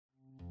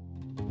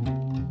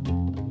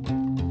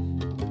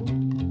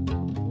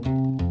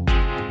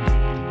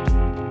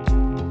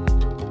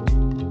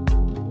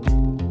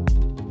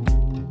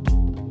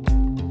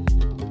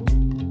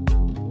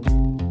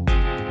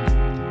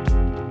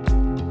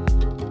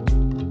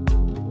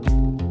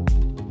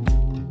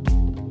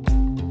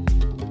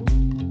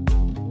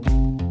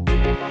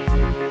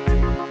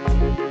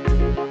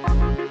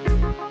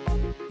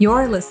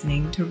You're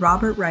listening to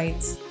Robert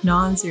Wright's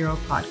Non-Zero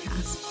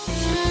Podcast.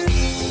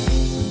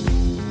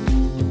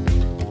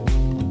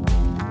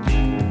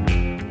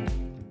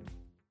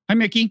 Hi,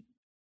 Mickey.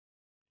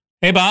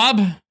 Hey, Bob.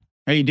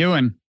 How you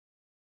doing?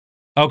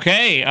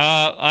 Okay,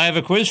 I have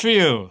a quiz for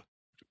you.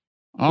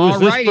 All Who's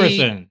this righty.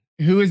 person?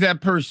 Who is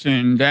that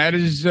person? That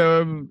is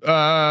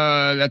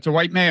that's a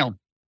white male.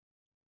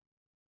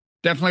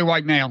 Definitely a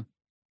white male.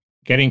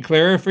 Getting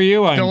clearer for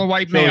you? Still a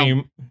white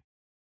male.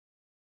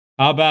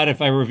 How about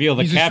if I reveal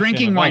the He's caption? a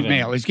shrinking white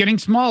male. He's getting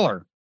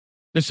smaller.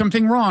 There's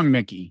something wrong,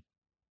 Mickey.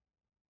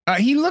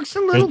 He looks a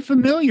little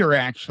familiar,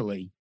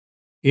 actually.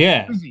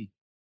 Yeah. Who is he?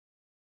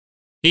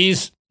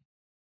 He's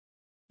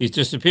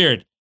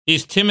disappeared.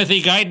 He's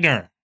Timothy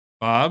Geithner,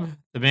 Bob,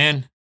 the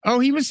man. Oh,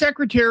 he was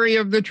Secretary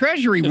of the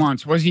Treasury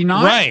once, was he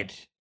not?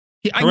 Right.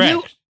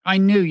 Correct. I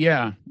knew,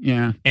 yeah.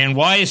 And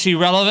why is he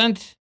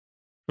relevant?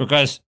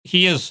 Because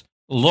he has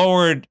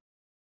lowered...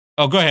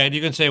 Oh, go ahead.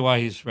 You can say why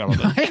he's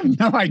relevant. I have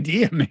no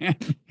idea, man.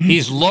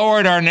 He's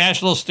lowered our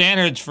national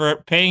standards for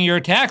paying your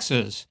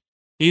taxes.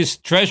 He's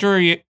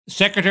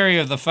Secretary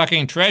of the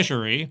fucking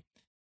Treasury,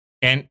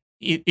 and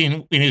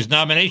in his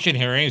nomination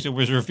hearings, it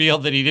was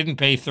revealed that he didn't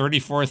pay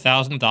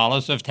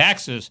 $34,000 of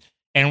taxes.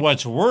 And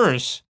what's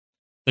worse,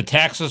 the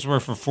taxes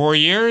were for 4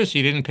 years.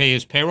 He didn't pay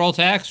his payroll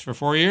tax for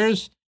 4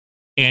 years,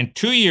 and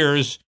 2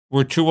 years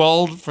were too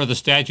old for the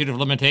statute of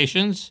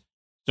limitations.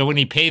 So when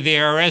he paid the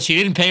IRS,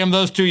 he didn't pay him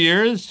those 2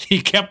 years.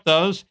 He kept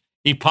those.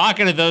 He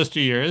pocketed those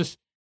 2 years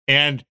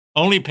and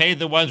only paid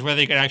the ones where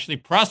they could actually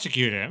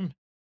prosecute him.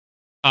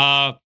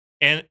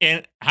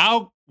 And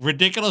how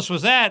ridiculous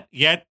was that?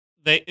 Yet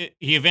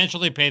he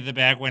eventually paid them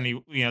back when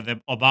the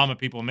Obama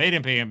people made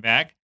him pay him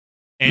back.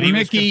 And he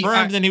was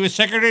confirmed that he was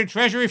Secretary of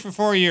Treasury for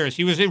 4 years.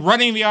 He was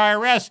running the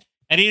IRS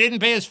and he didn't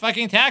pay his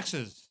fucking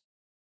taxes.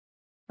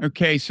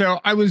 Okay,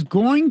 so I was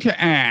going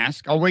to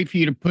ask, I'll wait for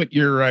you to put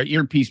your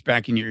earpiece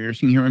back in your ear so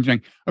you can hear what I'm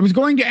saying. I was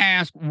going to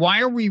ask,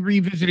 why are we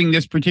revisiting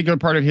this particular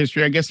part of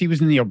history? I guess he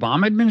was in the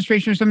Obama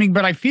administration or something,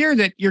 but I fear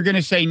that you're going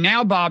to say,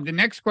 now, Bob, the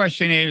next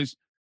question is,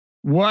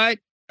 what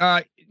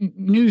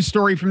news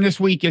story from this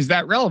week is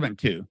that relevant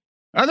to?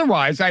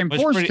 Otherwise, I am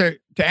forced to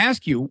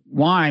ask you,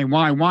 why?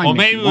 Well,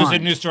 maybe it was a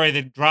news story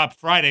that dropped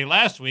Friday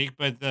last week,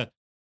 but the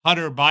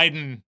Hunter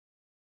Biden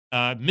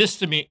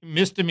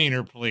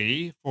misdemeanor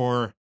plea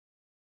for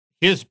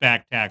his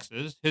back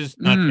taxes, his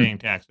not paying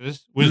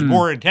taxes, was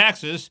more in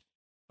taxes,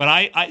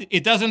 but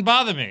it doesn't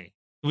bother me.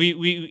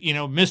 We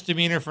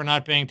misdemeanor for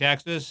not paying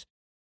taxes.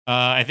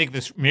 I think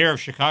this mayor of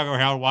Chicago,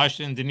 Harold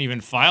Washington, didn't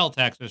even file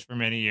taxes for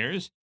many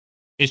years.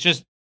 It's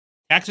just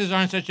taxes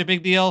aren't such a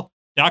big deal.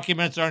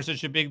 Documents aren't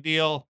such a big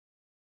deal.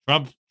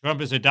 Trump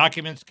is a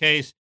documents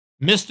case.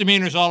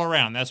 Misdemeanors all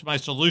around. That's my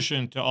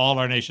solution to all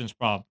our nation's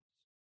problems.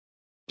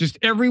 Just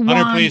everyone.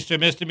 Hunter pleads to a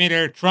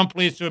misdemeanor. Trump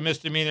pleads to a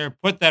misdemeanor.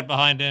 Put that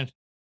behind it.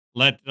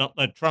 Let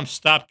Trump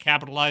stop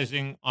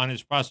capitalizing on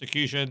his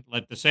prosecution.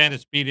 Let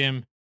DeSantis beat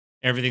him.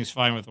 Everything's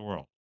fine with the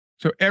world.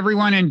 So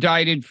everyone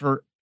indicted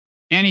for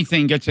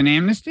anything gets an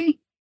amnesty?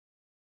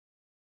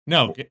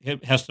 No,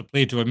 it has to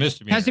plead to a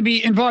misdemeanor. Has to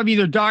be involve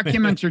either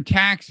documents or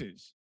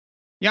taxes.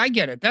 Yeah, I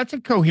get it. That's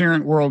a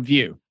coherent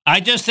worldview. I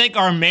just think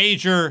our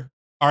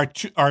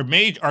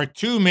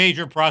two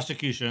major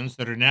prosecutions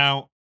that are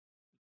now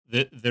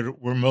that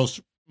were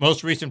most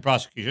recent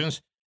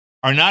prosecutions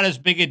are not as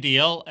big a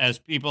deal as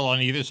people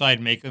on either side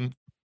make them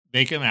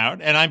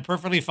out. And I'm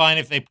perfectly fine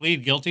if they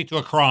plead guilty to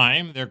a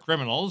crime. They're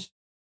criminals,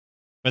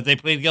 but they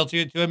plead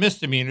guilty to a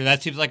misdemeanor.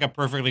 That seems like a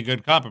perfectly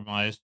good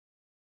compromise.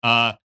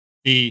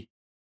 The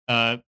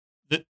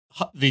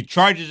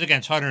charges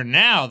against Hunter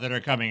now that are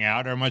coming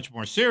out are much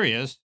more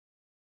serious.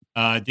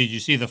 Did you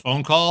see the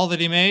phone call that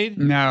he made?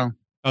 No.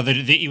 Oh,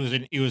 it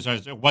was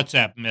a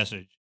WhatsApp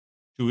message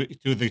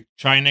to the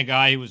China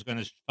guy who was going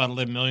to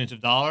funnel in millions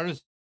of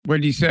dollars. What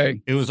did he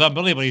say? It was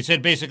unbelievable. He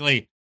said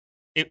basically,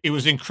 it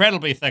was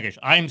incredibly thuggish.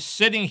 I'm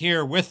sitting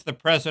here with the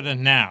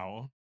president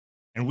now,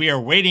 and we are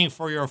waiting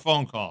for your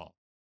phone call.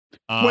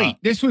 Wait,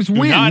 this was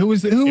when? Who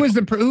was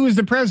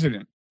the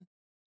president?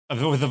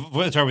 With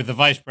the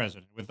vice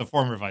president, with the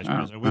former vice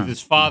president, with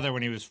his father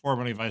when he was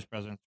formerly vice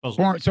president.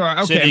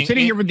 I'm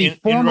sitting here with the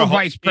former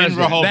vice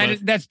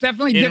president. That's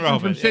definitely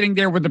different from sitting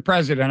there with the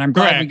president. I'm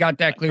glad we got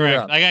that cleared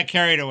up. I got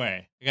carried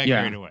away.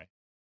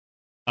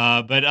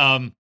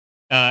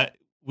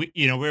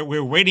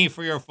 We're waiting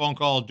for your phone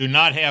call. Do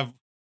not have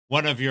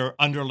one of your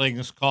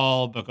underlings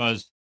call,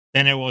 because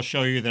then it will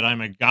show you that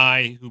I'm a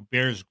guy who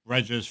bears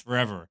grudges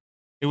forever.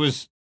 It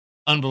was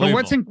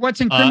unbelievable. But what's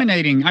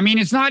incriminating? I mean,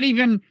 it's not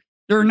even.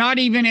 There are not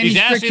even any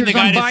strictures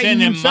on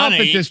Biden himself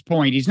at this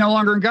point. He's no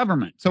longer in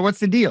government. So what's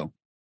the deal?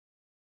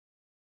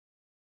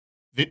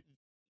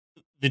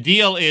 The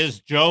deal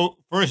is Joe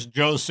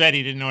said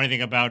he didn't know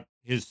anything about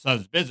his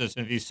son's business.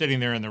 And if he's sitting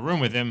there in the room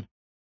with him,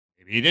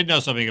 maybe he did know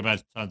something about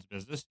his son's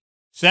business.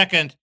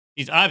 Second,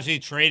 he's obviously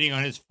trading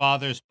on his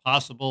father's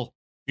possible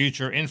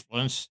future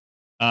influence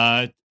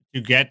to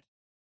get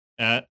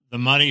the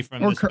money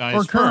from this guy's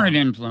or current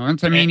firm.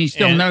 Influence. I mean, he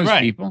still knows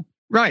people.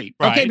 Right.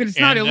 Okay, but it's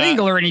not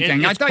illegal or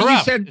anything. I thought you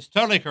said it's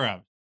totally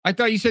corrupt. I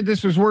thought you said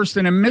this was worse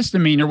than a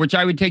misdemeanor, which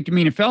I would take to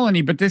mean a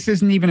felony, but this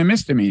isn't even a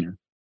misdemeanor.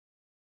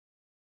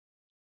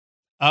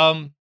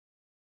 Seems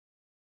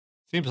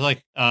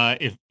like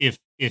if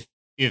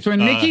so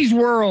in Mickey's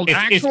world,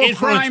 actual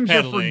crimes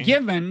peddling, are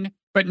forgiven,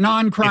 but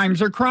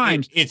non-crimes are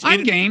crimes.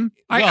 I'm game.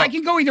 I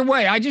can go either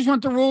way. I just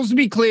want the rules to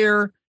be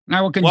clear, and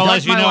I will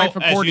conduct my life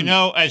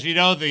accordingly. As you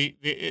know,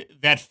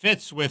 that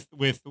fits with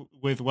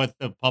what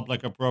the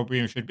public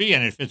opprobrium should be,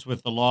 and it fits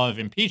with the law of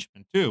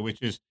impeachment too,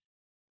 which is,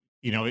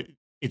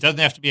 it doesn't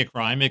have to be a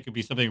crime. It could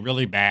be something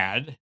really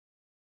bad,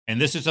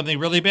 and this is something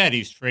really bad.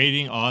 He's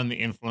trading on the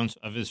influence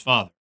of his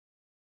father.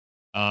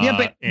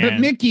 But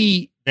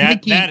Mickey,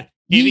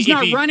 he's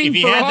not running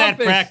for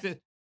office.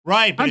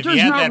 Right, but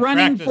Hunter's not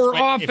running for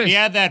office. If he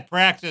had that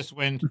practice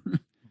when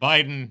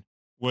Biden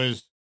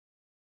was,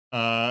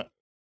 was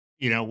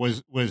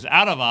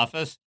out of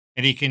office,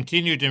 and he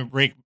continued to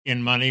rake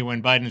in money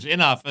when Biden's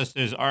in office,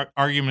 there's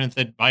arguments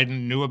that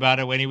Biden knew about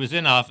it when he was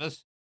in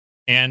office,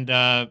 and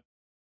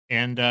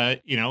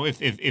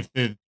if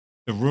the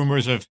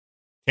rumors of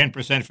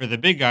 10% for the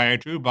big guy are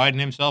true, Biden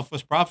himself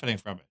was profiting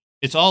from it.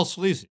 It's all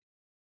sleazy.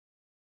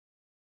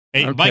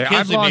 Hey, okay, Mike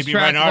Kinsley may be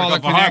writing an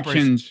article for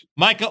Harper's.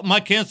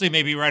 Mike Kinsley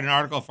may be writing an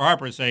article for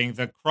Harper saying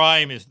the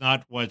crime is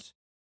not what's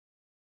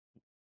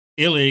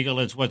illegal,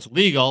 it's what's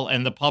legal,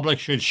 and the public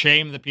should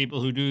shame the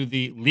people who do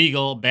the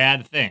legal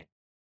bad thing.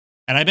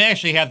 And I may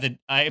actually have the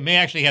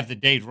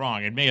date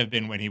wrong. It may have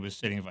been when he was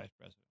sitting vice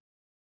president.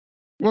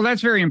 Well,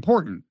 that's very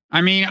important. I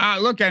mean,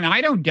 look, and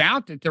I don't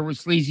doubt that there was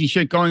sleazy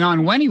shit going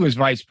on when he was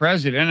vice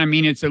president. I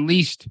mean, it's at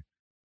least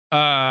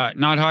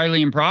not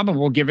highly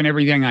improbable given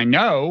everything I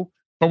know.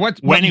 But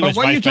what you're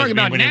talking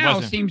about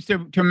now seems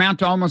to amount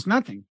to almost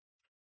nothing.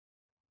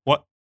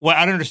 What? Well,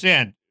 I don't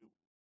understand.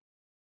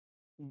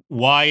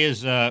 Why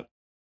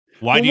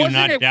do you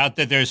not doubt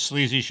that there's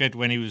sleazy shit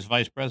when he was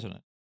vice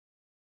president?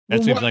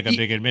 That seems like a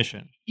big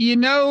admission.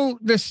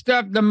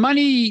 The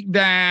money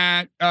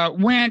that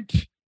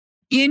went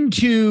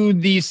into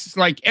these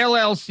like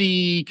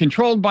LLC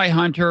controlled by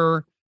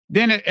Hunter,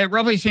 then at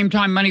roughly the same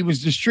time, money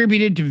was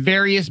distributed to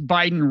various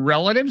Biden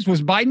relatives.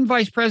 Was Biden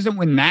vice president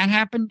when that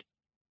happened?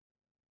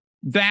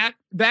 That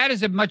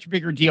is a much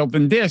bigger deal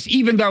than this,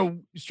 even though,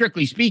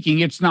 strictly speaking,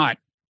 it's not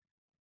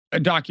a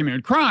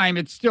documented crime.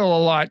 It's still a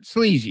lot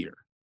sleazier.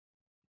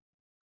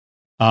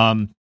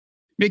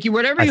 Mickey,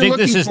 whatever you're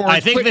looking for,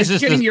 it's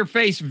getting your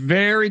face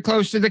very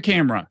close to the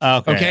camera.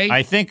 Okay?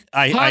 I think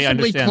I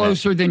understand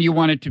closer that. Than you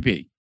want it to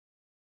be.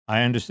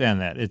 I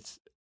understand that. It's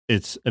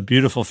a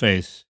beautiful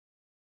face,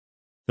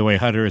 the way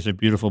Hunter is a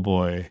beautiful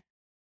boy.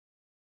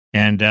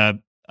 And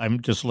I'm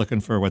just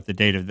looking for what the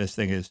date of this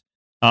thing is.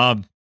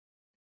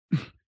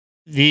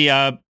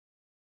 I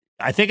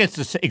think it's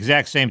the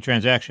exact same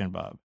transaction,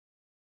 Bob.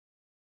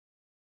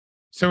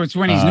 So it's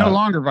when he's no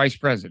longer vice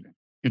president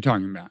you're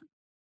talking about,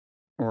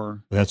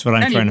 or that's what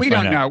I'm trying to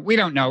find out. We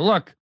don't know.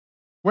 Look,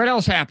 what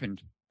else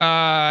happened?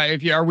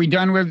 Are we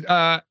done with?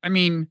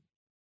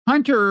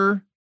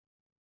 Hunter.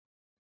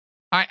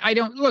 I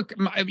don't look.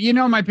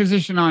 My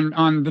position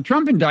on the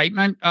Trump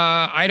indictment.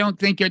 I don't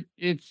think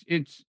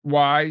it's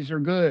wise or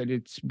good.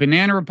 It's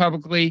banana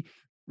Republican.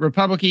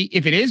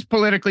 If it is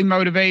politically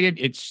motivated,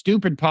 it's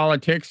stupid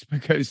politics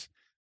because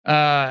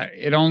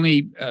it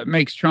only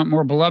makes Trump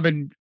more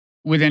beloved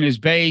within his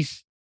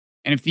base.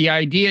 And if the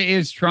idea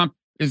is Trump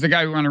is the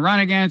guy we want to run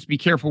against, be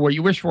careful what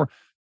you wish for.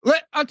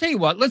 I'll tell you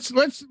what. Let's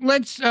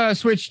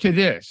switch to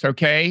this.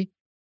 Okay,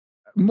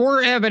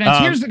 more evidence.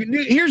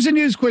 Here's the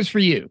news quiz for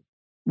you.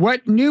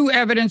 What new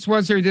evidence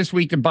was there this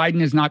week that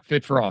Biden is not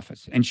fit for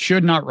office and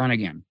should not run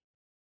again?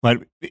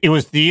 But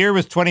the year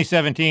was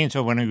 2017.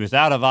 So when he was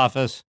out of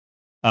office.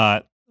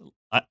 I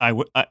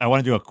want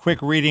to do a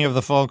quick reading of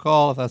the phone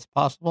call, if that's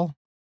possible.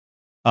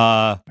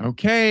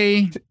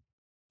 Okay.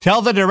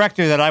 Tell the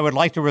director that I would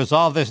like to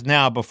resolve this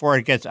now before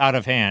it gets out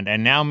of hand,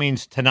 and now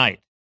means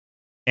tonight.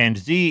 And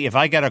Z, if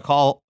I get a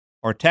call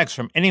or text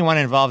from anyone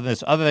involved in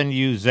this other than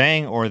you,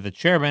 Zhang, or the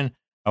chairman,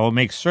 I will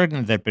make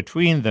certain that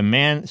between the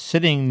man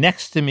sitting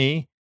next to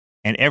me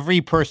and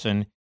every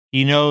person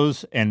he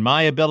knows and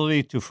my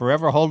ability to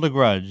forever hold a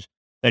grudge,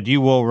 that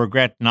you will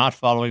regret not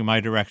following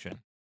my direction.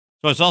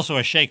 So it's also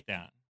a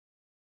shakedown.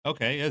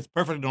 Okay, it's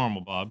perfectly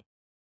normal, Bob.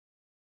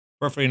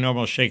 Perfectly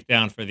normal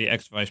shakedown for the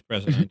ex-vice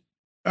president,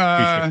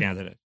 future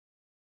candidate.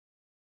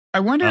 I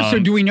wonder, so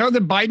do we know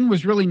that Biden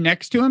was really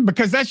next to him?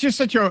 Because that's just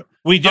such a...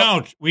 We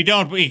don't. We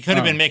could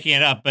have been making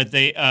it up, but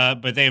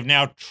they've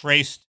now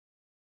traced...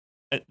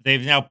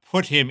 They've now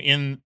put him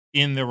in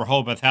the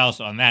Rehoboth house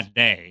on that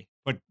day.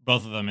 Put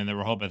both of them in the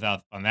Rehoboth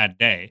house on that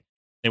day.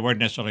 They weren't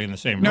necessarily in the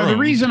same room. No, the only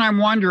reason I'm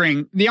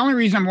wondering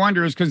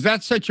is because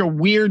that's such a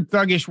weird,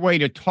 thuggish way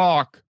to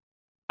talk.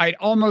 I'd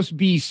almost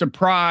be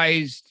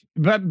surprised.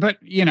 But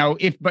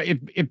if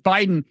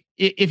Biden,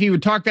 if he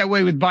would talk that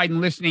way with Biden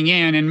listening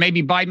in, and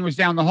maybe Biden was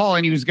down the hall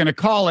and he was going to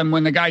call him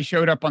when the guy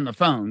showed up on the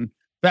phone,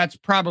 that's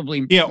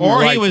probably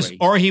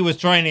or he was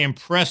trying to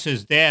impress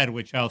his dad,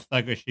 which how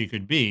thuggish he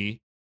could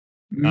be.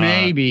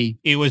 Maybe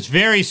it was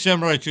very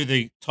similar to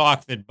the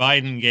talk that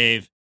Biden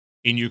gave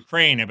in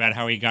Ukraine about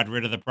how he got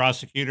rid of the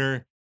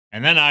prosecutor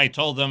And then I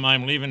told them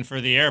I'm leaving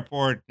for the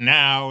airport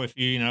now. If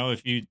you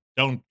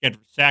don't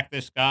sack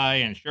this guy,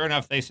 and sure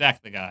enough, they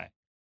sacked the guy.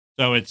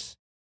 So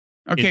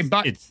Okay,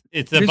 but it's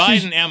the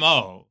Biden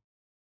MO.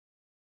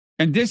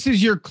 And this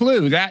is your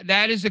clue.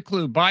 That is a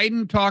clue.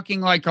 Biden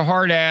talking like a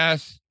hard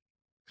ass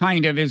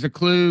kind of is a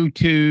clue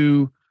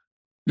to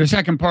the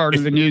second part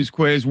of the news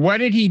quiz. What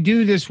did he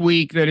do this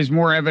week that is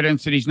more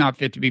evidence that he's not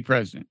fit to be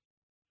president?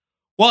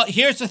 Well,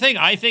 here's the thing.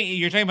 I think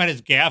you're talking about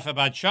his gaffe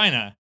about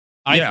China.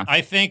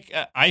 I think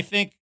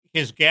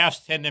his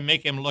gaffes tend to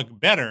make him look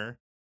better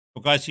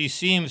because he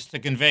seems to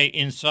convey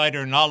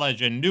insider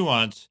knowledge and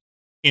nuance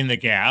in the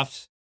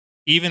gaffes,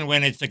 even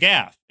when it's a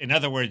gaffe. In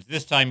other words,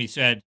 this time he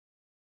said,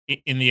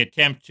 in the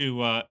attempt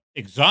to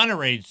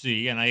exonerate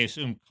Z, and I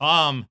assume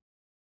calm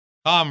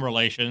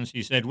relations,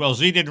 he said, well,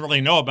 Z didn't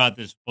really know about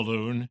this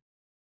balloon.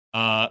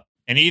 And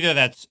either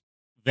that's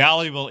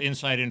valuable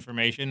inside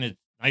information. It's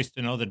nice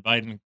to know that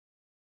Biden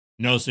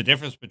knows the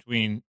difference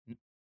between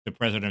the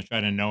president of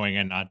China knowing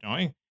and not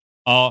knowing,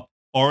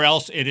 or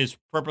else it is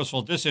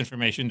purposeful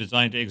disinformation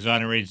designed to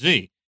exonerate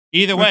Z.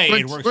 Either way,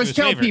 it works for his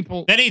favor.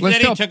 People, then he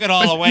took it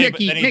all away.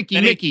 Mickey,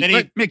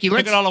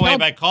 took it all away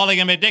by calling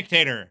him a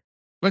dictator.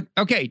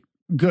 Okay,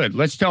 good.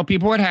 Let's tell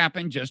people what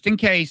happened, just in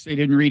case they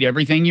didn't read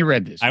everything you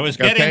read this. I was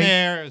getting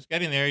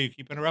there. You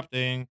keep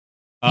interrupting.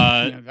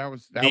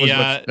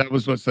 That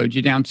was what slowed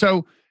you down.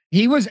 So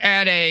he was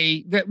at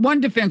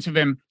one defense of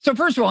him. So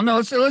first of all,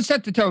 let's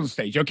set the total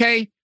stage,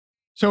 okay?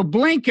 So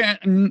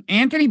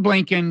Anthony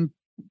Blinken,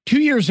 2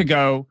 years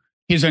ago,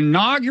 his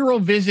inaugural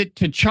visit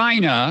to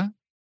China,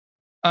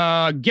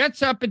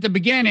 gets up at the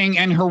beginning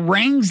and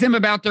harangues them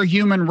about their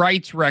human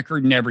rights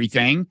record and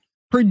everything.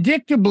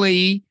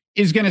 Predictably,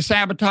 is going to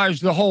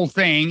sabotage the whole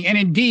thing. And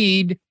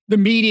indeed, the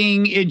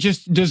meeting, it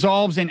just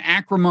dissolves in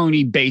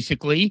acrimony,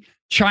 basically.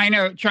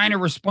 China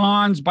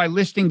responds by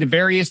listing the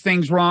various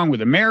things wrong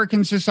with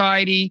American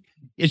society.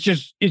 It's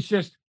just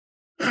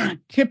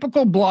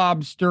typical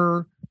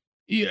blobster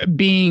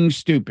being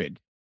stupid.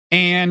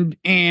 And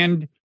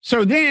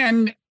so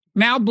then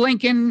now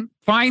Blinken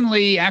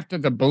finally, after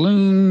the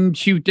balloon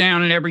shoot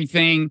down and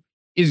everything,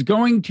 is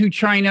going to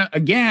China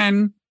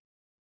again.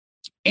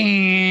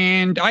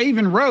 And I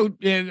even wrote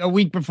a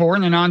week before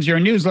in the Non-Zero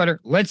newsletter,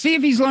 let's see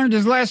if he's learned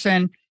his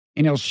lesson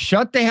and he'll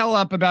shut the hell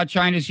up about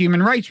China's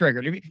human rights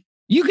record.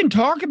 You can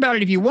talk about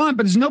it if you want,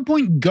 but there's no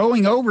point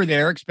going over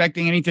there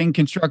expecting anything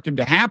constructive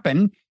to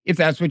happen if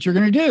that's what you're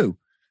going to do.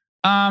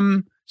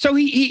 So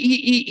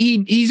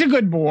he's a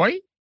good boy.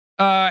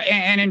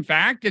 And in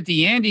fact, at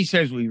the end, he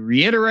says, we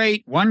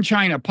reiterate one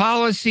China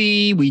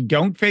policy. We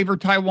don't favor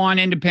Taiwan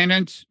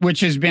independence,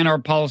 which has been our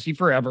policy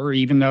forever,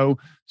 even though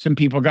some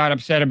people got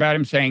upset about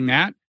him saying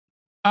that.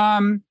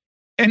 And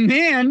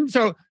then,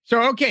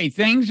 okay,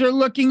 things are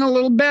looking a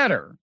little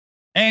better.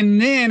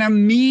 And then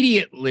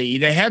immediately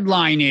the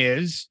headline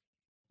is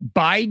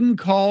Biden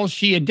calls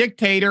Xi a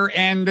dictator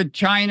and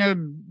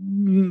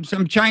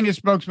some China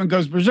spokesman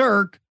goes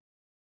berserk.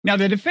 Now,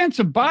 the defense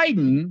of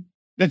Biden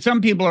that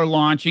some people are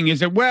launching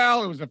is that,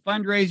 well, it was a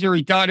fundraiser.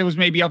 He thought it was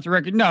maybe off the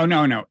record.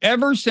 No.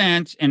 Ever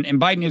since, and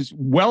Biden is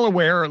well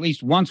aware, or at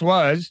least once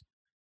was,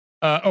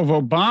 of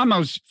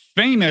Obama's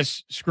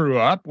famous screw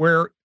up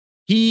where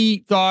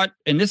he thought,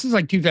 and this is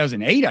like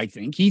 2008, I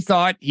think, he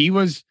thought he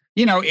was,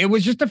 it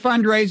was just a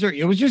fundraiser.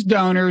 It was just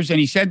donors. And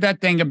he said that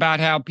thing about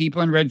how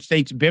people in red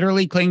states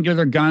bitterly cling to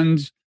their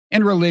guns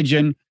and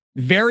religion.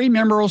 Very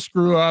memorable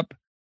screw up.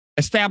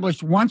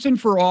 Established once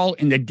and for all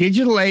in the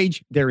digital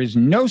age, there is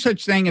no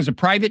such thing as a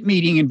private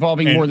meeting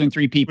involving more than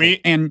three people.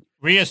 And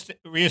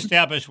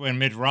reestablished when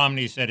Mitt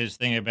Romney said his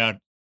thing about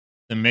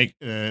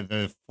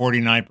the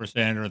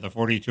 49% or the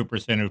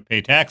 42% who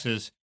pay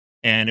taxes,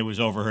 and it was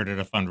overheard at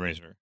a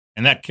fundraiser,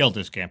 and that killed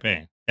his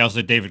campaign. That was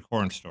the David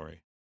Corn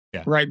story.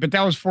 Yeah, right. But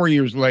that was 4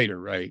 years later,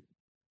 right?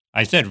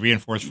 I said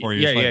reinforced 4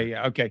 years later.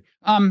 Yeah. Okay.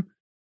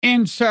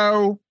 And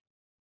so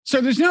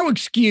there's no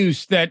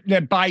excuse that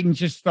Biden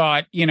just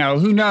thought,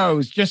 who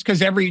knows, just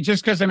because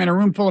I'm in a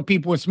room full of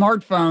people with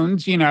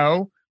smartphones,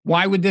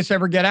 why would this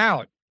ever get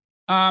out?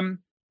 And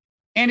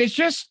it's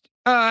just,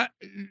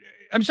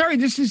 I'm sorry,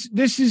 this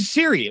is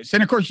serious.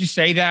 And of course you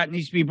say that and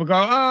these people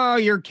go, oh,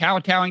 you're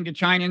kowtowing to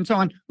China and so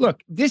on.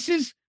 Look,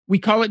 we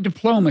call it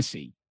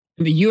diplomacy.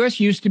 And the U.S.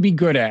 used to be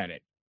good at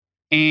it.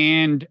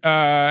 And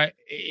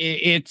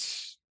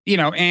it's,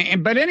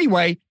 but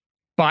anyway,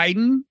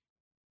 Biden,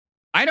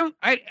 I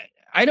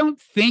don't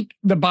think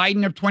the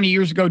Biden of 20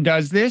 years ago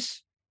does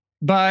this,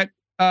 but,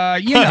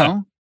 well,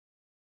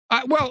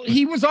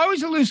 he was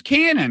always a loose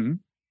cannon,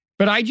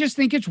 but I just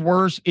think it's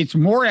worse. It's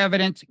more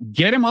evidence.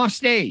 Get him off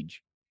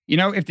stage.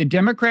 If the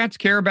Democrats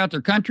care about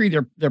their country,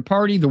 their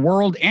party, the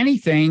world,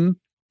 anything,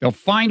 they'll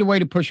find a way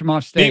to push him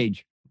off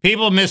stage.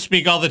 People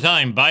misspeak all the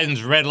time.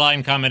 Biden's red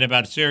line comment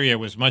about Syria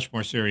was much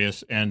more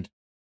serious, and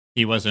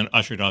he wasn't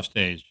ushered off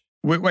stage.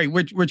 Wait,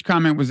 which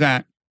comment was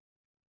that?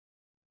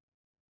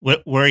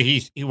 Where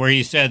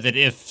he said that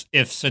if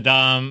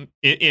the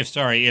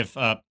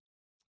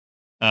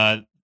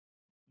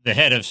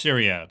head of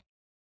Syria,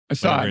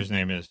 Assad, whatever his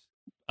name is,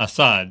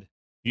 Assad,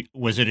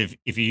 Was it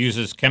if he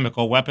uses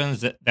chemical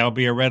weapons that would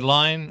be a red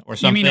line or You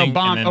something? mean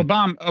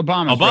Obama?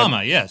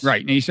 Obama, yes,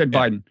 right. And he said yeah.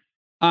 Biden.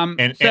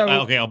 And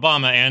okay,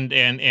 Obama,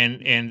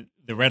 and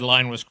the red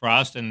line was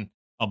crossed, and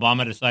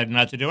Obama decided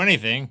not to do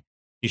anything.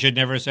 He should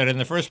never have said it in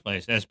the first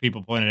place, as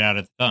people pointed out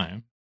at the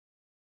time.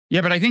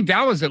 Yeah, but I think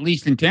that was at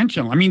least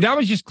intentional. I mean, that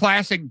was just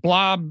classic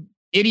blob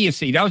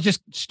idiocy. That was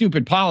just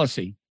stupid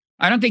policy.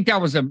 I don't think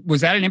that was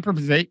that an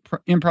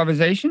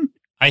improvisation?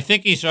 I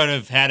think he sort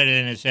of had it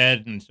in his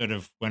head and sort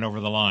of went over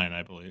the line,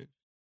 I believe.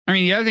 I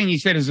mean, the other thing he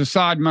said is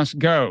Assad must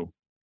go.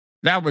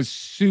 That was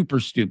super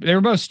stupid. They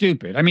were both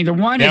stupid. I mean, the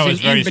one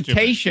is an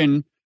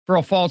invitation for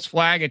a false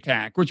flag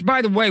attack, which,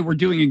 by the way, we're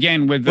doing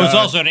again with... It was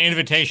also an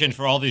invitation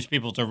for all these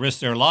people to risk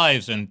their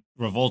lives and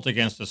revolt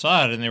against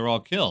Assad, and they were all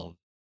killed.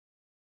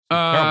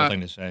 Terrible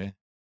thing to say.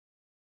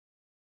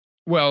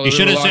 Well, he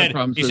should have said.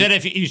 He said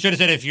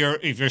if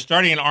you're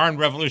starting an armed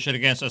revolution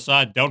against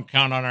Assad, don't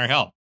count on our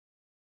help.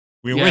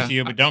 We're with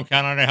you, but don't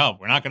count on our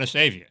help. We're not going to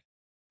save you.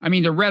 I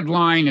mean, the red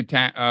line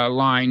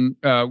line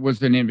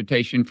was an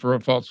invitation for a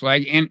false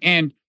flag,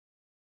 and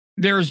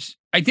there's,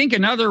 I think,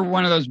 another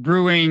one of those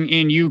brewing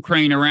in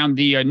Ukraine around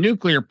the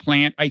nuclear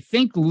plant. I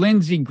think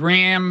Lindsey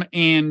Graham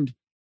and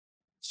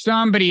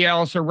somebody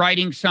else are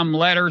writing some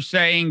letter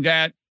saying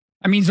that.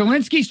 I mean,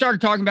 Zelensky started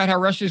talking about how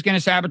Russia is going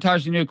to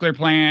sabotage the nuclear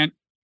plant,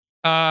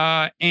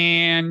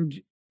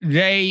 and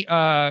they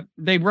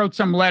wrote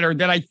some letter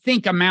that I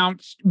think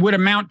would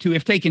amount to,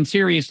 if taken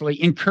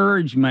seriously,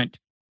 encouragement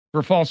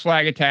for false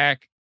flag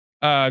attack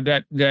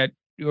that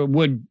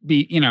would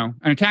be, an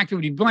attack that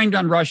would be blamed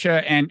on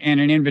Russia and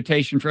an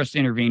invitation for us to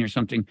intervene or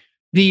something.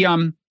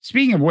 The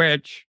speaking of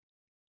which,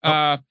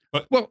 yeah.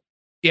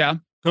 Can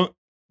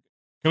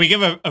we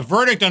give a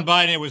verdict on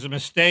Biden? It was a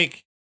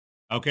mistake.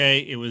 Okay,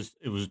 it was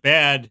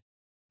bad.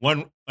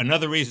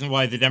 Another reason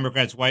why the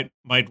Democrats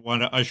might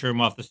want to usher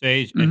him off the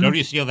stage. Mm-hmm. And don't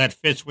you see how that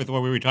fits with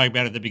what we were talking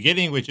about at the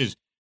beginning, which is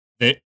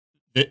that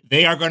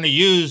they are going to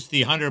use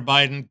the Hunter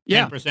Biden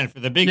 10% for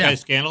the big guy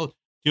scandal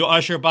to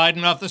usher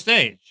Biden off the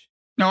stage.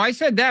 No, I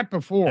said that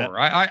before.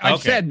 I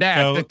said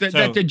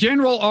that the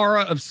general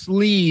aura of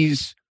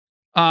sleaze,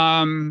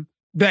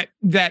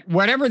 that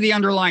whatever the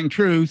underlying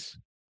truth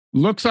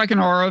looks like an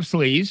aura of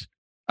sleaze,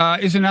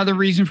 is another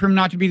reason for him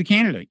not to be the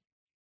candidate.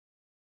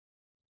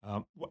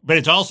 But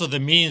it's also the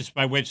means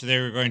by which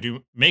they're going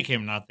to make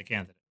him not the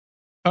candidate.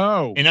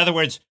 Oh, in other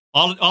words,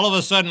 all of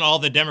a sudden, some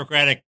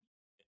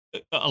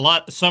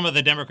of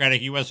the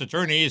Democratic U.S.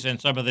 attorneys and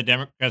some of the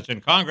Democrats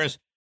in Congress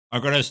are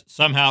going to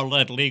somehow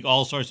let leak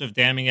all sorts of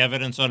damning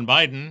evidence on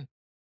Biden,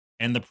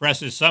 and the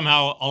press is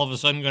somehow all of a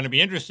sudden going to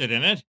be interested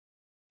in it,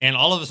 and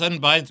all of a sudden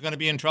Biden's going to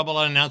be in trouble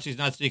and announce he's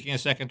not seeking a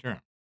second term.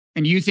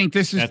 And you think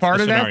this is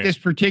part of that? This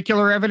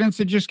particular evidence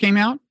that just came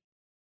out?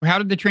 How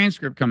did the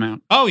transcript come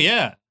out? Oh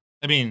yeah.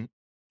 I mean,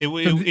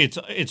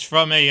 it's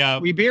from a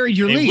we buried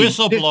your lead.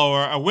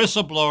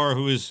 whistleblower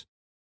who is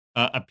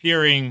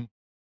appearing,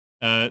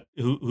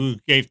 who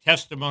gave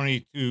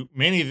testimony to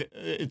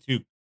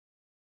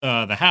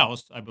the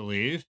House, I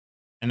believe,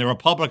 and the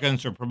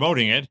Republicans are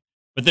promoting it,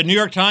 but the New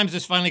York Times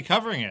is finally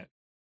covering it.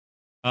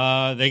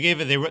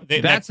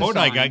 That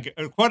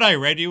quote I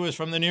read you was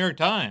from the New York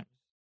Times.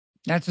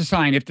 That's a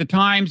sign. If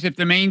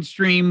the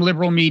mainstream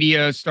liberal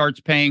media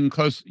starts paying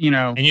close,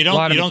 and you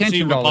don't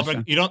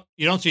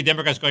see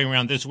Democrats going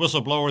around, this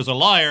whistleblower is a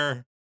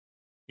liar.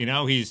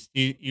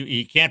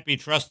 He can't be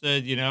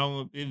trusted.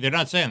 They're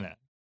not saying that.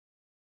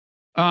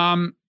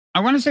 I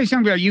want to say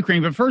something about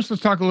Ukraine, but first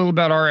let's talk a little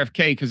about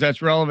RFK because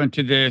that's relevant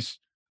to this.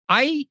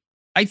 I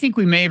think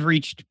we may have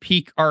reached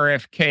peak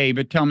RFK,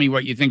 but tell me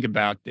what you think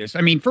about this.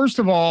 I mean, first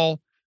of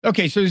all,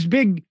 okay, so this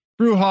big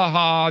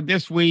brouhaha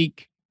this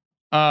week.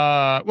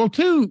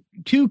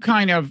 Two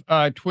kind of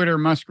Twitter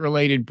Musk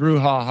related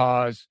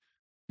brouhahas.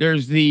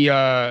 There's the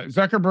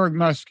Zuckerberg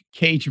Musk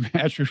cage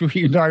match, which we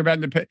can talk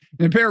about in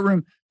the parrot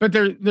room. But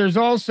there's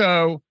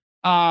also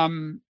the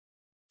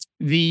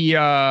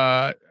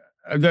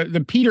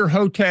Peter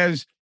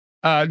Hotez,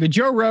 the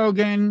Joe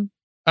Rogan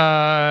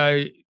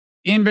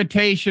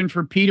invitation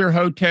for Peter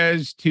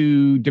Hotez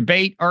to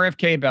debate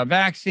RFK about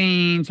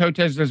vaccines.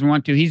 Hotez doesn't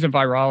want to. He's a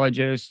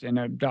virologist and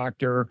a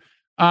doctor.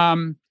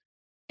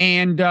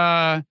 And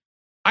I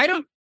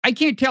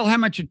can't tell how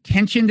much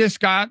attention this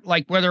got,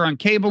 like whether on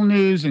cable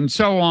news and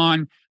so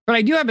on. But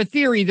I do have a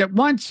theory that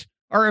once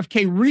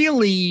RFK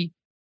really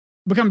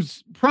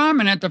becomes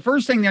prominent, the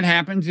first thing that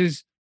happens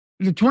is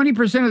the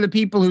 20% of the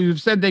people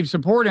who've said they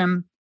support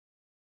him,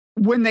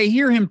 when they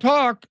hear him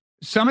talk,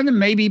 some of them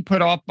may be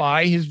put off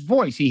by his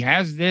voice. He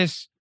has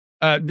this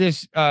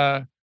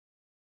dystopia,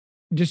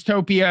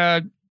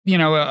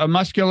 a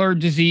muscular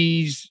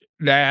disease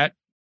that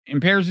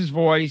impairs his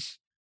voice.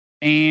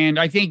 And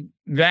I think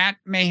that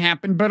may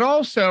happen. But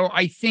also,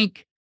 I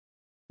think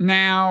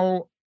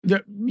now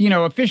the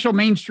official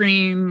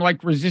mainstream,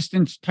 like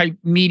resistance type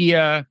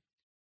media,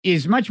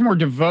 is much more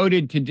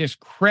devoted to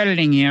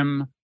discrediting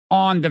him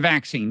on the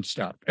vaccine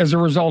stuff as a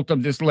result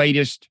of this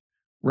latest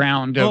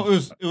round of. Well,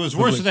 it was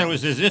worse than that. It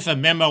was as if a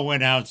memo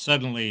went out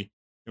suddenly.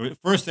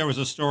 First, there was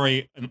a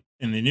story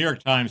in the New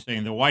York Times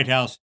saying the White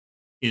House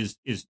is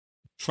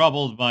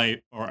troubled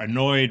by or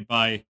annoyed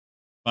by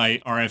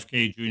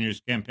RFK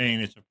Jr.'s campaign.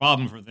 It's a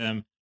problem for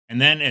them. And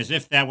then, as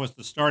if that was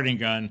the starting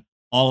gun,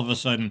 all of a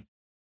sudden,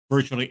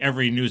 virtually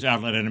every news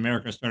outlet in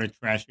America started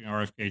trashing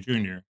RFK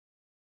Jr.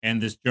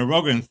 And this Joe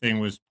Rogan thing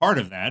was part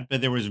of that,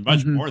 but there was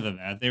much more than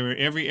that. They were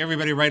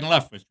everybody right and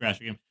left was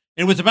trashing him.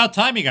 It was about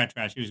time he got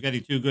trashed. He was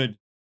getting too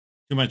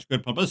much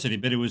good publicity,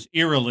 but it was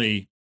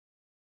eerily,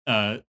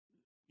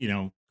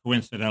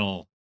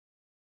 coincidental.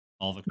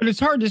 But it's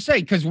hard to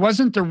say, because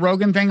wasn't the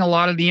Rogan thing a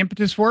lot of the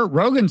impetus for it?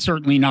 Rogan's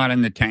certainly not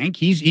in the tank.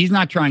 He's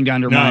not trying to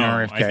undermine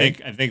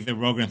RFK. I think the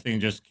Rogan thing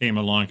just came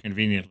along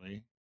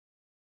conveniently.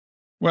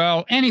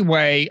 Well,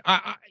 anyway,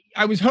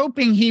 I was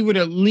hoping he would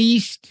at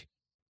least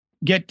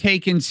get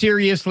taken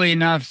seriously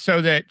enough so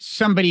that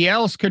somebody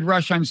else could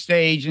rush on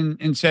stage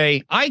and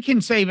say, I can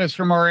save us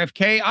from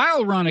RFK.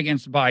 I'll run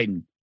against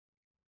Biden.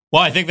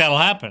 Well, I think that'll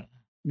happen.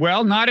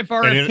 Well, not if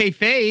RFK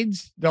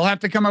fades. They'll have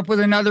to come up with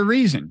another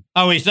reason.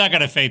 Oh, he's not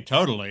going to fade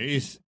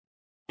totally.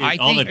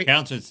 All that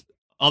counts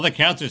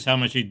is how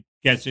much he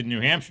gets in New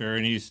Hampshire,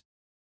 and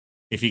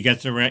if he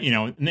gets around,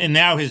 and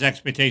now his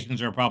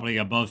expectations are probably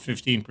above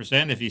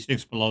 15%. If he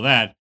sticks below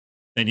that,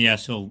 then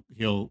yes, he'll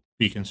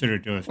be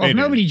considered to have faded. Well, if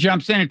nobody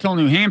jumps in until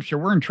New Hampshire,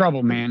 we're in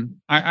trouble, man.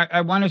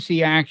 I want to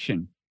see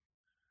action.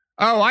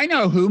 Oh, I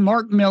know who.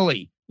 Mark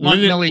Milley. Mark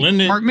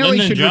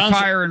Milley should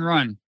retire and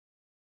run.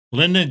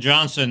 Lyndon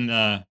Johnson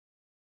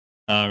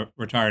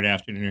retired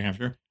after New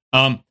Hampshire.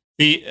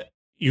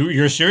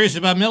 You're serious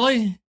about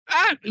Milley?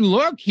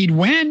 Look, he'd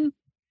win.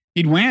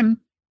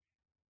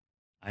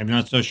 I'm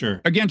not so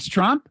sure. Against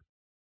Trump?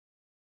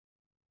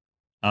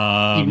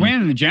 He'd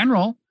win in the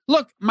general.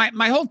 Look,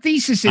 my whole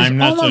thesis is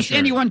almost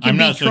anyone can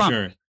beat Trump.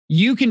 Sure.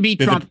 You can beat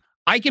Trump.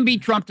 I can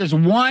beat Trump. There's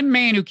one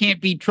man who can't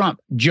beat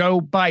Trump,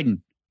 Joe Biden.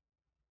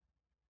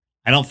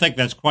 I don't think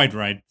that's quite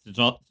right.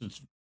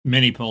 It's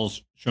many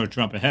polls show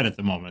Trump ahead at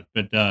the moment,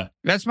 but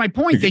that's my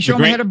point. They show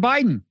him ahead of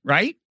Biden,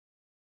 right?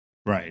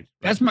 Right.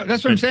 That's what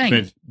I'm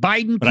saying.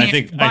 Biden. But I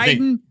think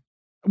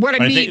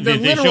what I mean,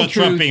 they show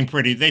Trump being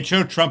pretty. They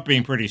show Trump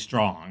being pretty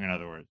strong. In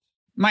other words,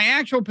 my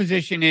actual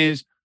position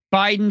is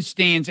Biden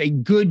stands a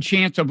good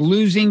chance of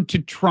losing to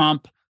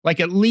Trump, like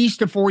at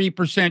least a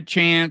 40%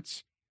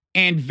 chance,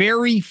 and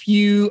very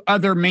few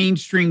other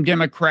mainstream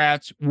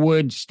Democrats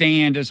would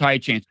stand as high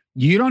chance.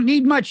 You don't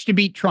need much to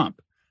beat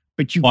Trump.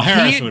 But you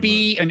can't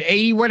be an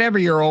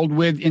 80-whatever-year-old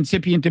with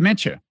incipient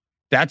dementia.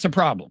 That's a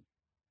problem.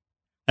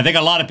 I think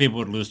a lot of people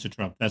would lose to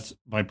Trump. That's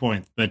my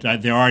point. But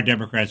there are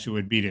Democrats who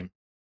would beat him.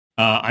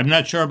 I'm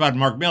not sure about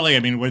Mark Milley. I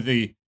mean, what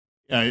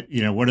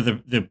are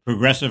the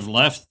progressive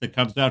left that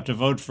comes out to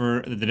vote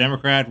for the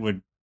Democrat?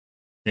 Would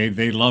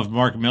they love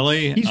Mark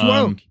Milley?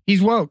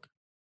 He's woke.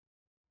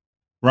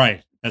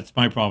 Right. That's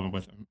my problem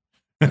with him.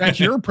 That's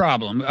your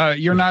problem.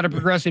 You're not a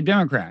progressive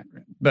Democrat.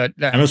 But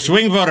I'm a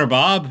swing voter,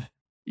 Bob.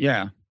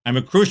 Yeah. I'm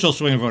a crucial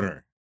swing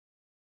voter.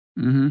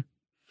 Mm-hmm.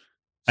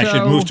 I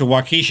should move to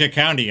Waukesha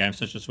County. I'm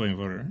such a swing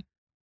voter.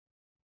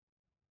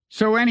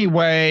 So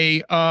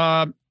anyway,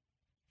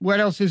 what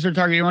else is there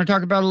talking? You want to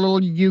talk about a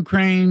little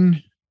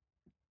Ukraine?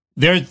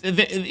 There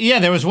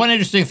was one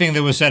interesting thing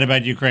that was said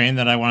about Ukraine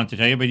that I wanted to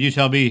tell you, but you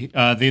tell me.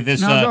 Go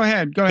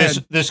ahead. Go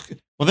ahead. This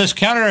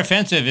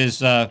counteroffensive is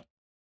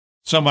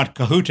somewhat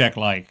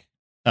Kahutek-like.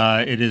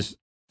 It is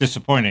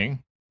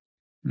disappointing,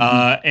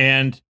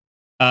 and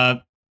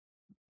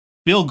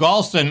Bill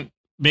Galston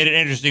made an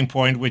interesting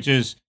point, which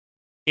is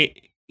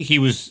he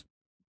was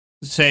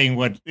saying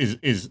what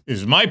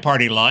is my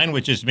party line,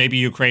 which is maybe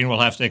Ukraine will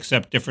have to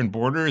accept different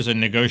borders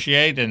and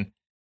negotiate. And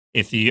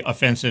if the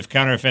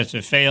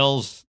counteroffensive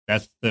fails,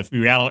 that's the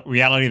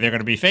reality they're going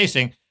to be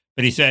facing.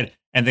 But he said,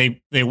 and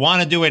they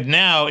want to do it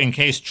now in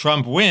case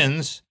Trump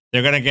wins.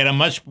 They're going to get a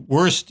much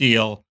worse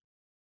deal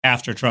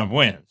after Trump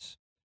wins.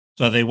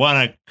 So they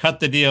want to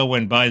cut the deal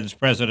when Biden's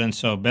president.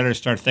 So better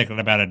start thinking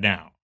about it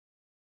now.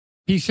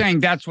 He's saying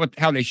that's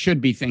how they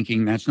should be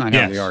thinking. That's not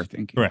how they are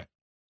thinking. Correct.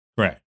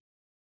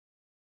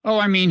 Oh,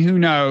 I mean, who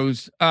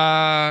knows?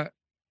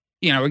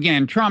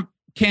 Again, Trump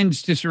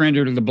tends to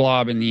surrender to the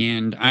blob in the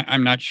end.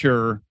 I'm not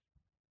sure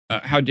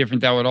how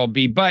different that would all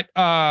be. But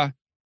I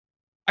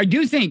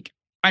do think,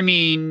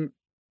 well,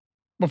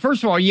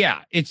 first of all,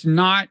 it's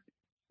not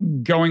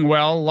going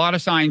well. A lot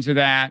of signs of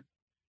that.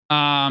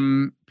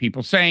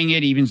 People saying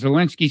it, even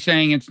Zelensky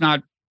saying it's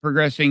not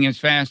progressing as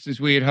fast as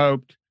we had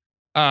hoped.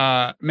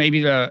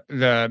 Maybe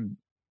the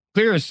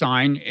clearest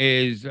sign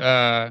is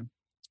that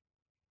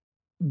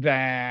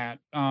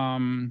how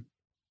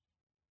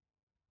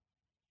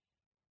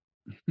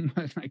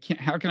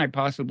can I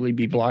possibly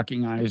be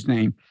blocking on his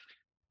name?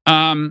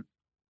 The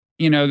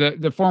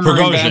former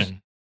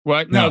ambassador.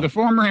 What? No, the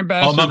former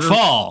ambassador.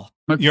 McFaul,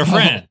 your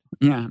friend.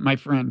 Yeah, my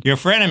friend. Your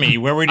frenemy.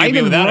 Where would you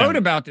be without him? I even wrote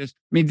about this.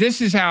 This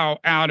is how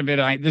out of it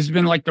this has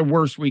been like the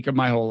worst week of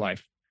my whole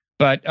life.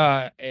 But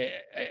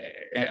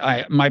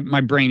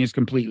my brain is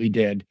completely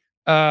dead.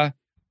 Who am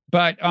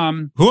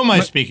I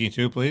speaking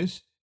to,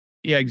 please?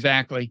 Yeah,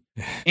 exactly.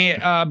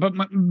 But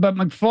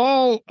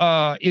McFaul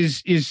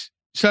is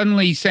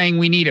suddenly saying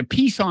we need a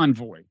peace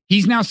envoy.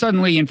 He's now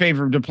suddenly in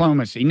favor of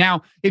diplomacy.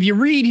 Now, if you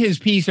read his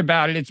piece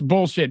about it, it's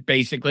bullshit,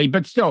 basically.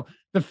 But still,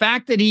 the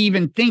fact that he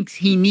even thinks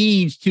he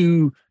needs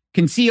to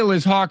conceal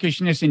his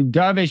hawkishness and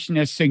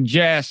dovishness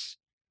suggests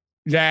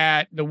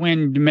that the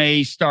wind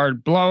may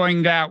start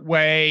blowing that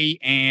way,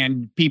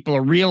 and people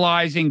are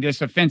realizing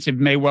this offensive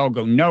may well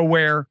go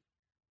nowhere.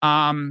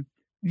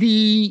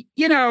 The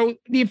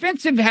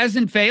offensive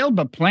hasn't failed,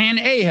 but Plan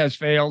A has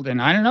failed,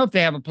 and I don't know if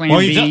they have a Plan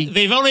B.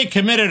 They've only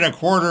committed a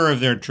quarter of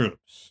their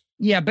troops.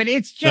 Yeah, but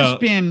it's just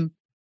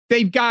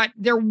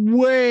they're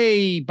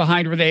way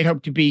behind where they'd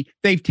hoped to be.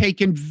 They've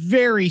taken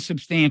very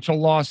substantial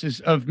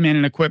losses of men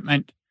and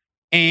equipment,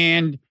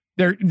 and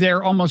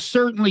they're almost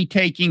certainly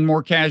taking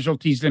more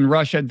casualties than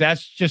Russia.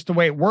 That's just the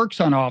way it works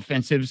on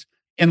offensives,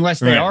 unless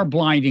they are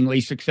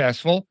blindingly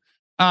successful.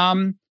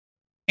 And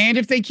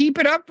if they keep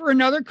it up for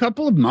another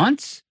couple of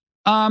months,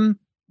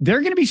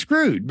 they're going to be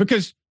screwed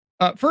because,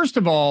 first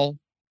of all,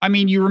 I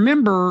mean, you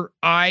remember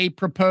I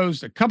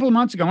proposed a couple of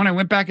months ago when I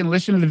went back and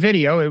listened to the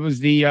video. It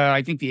was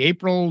I think the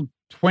April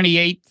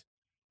 28th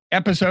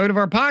episode of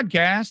our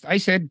podcast. I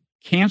said,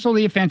 cancel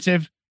the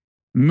offensive,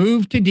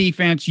 move to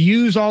defense,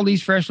 use all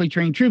these freshly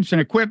trained troops and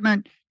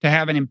equipment to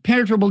have an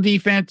impenetrable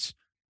defense.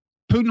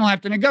 Putin will have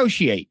to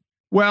negotiate.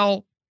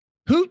 Well,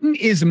 Putin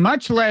is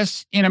much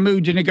less in a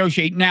mood to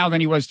negotiate now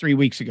than he was 3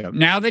 weeks ago.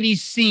 Now that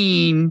he's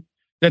seen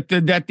that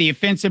the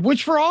offensive,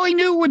 which for all he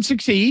knew would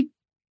succeed,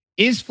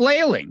 is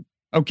flailing.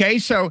 Okay,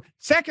 so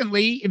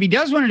secondly, if he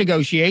does want to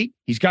negotiate,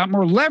 he's got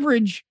more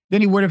leverage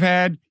than he would have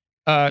had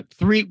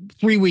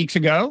three weeks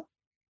ago,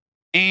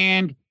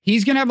 and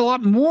he's going to have a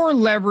lot more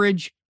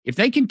leverage if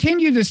they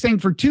continue this thing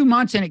for 2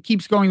 months and it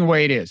keeps going the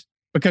way it is.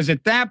 Because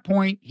at that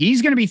point,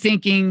 he's going to be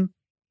thinking,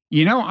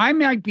 I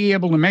might be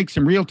able to make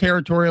some real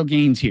territorial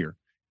gains here.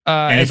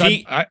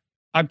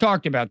 I've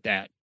talked about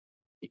that.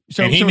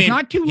 So it's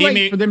not too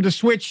late for them to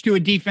switch to a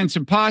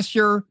defensive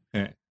posture,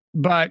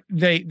 but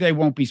they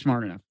won't be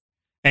smart enough.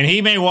 And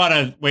he may want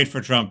to wait for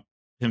Trump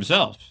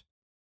himself.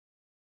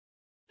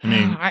 I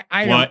mean,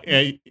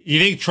 you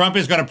think Trump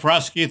is going to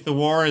prosecute the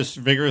war as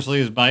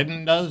vigorously as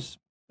Biden does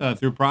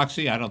through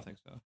proxy? I don't think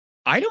so.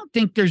 I don't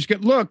think there's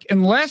good look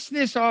unless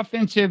this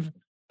offensive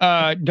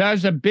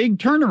does a big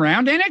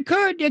turnaround, and it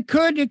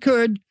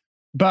could,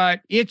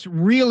 but it's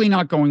really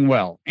not going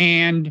well.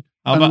 And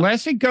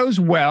unless it goes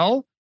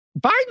well,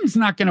 Biden's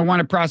not going to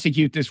want to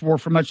prosecute this war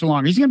for much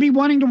longer. He's going to be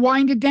wanting to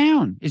wind it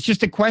down. It's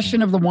just a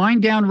question of the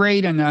wind down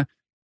rate. And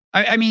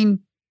I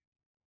mean,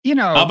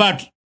 how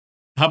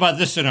about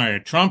this scenario?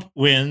 Trump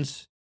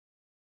wins,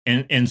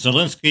 and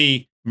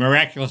Zelensky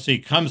miraculously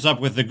comes up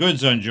with the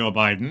goods on Joe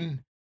Biden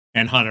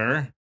and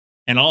Hunter.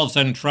 And all of a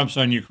sudden, Trump's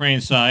on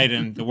Ukraine's side,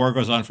 and the war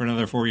goes on for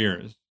another 4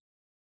 years.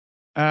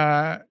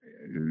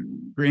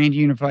 Grand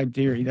unified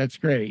theory. That's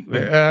great.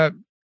 The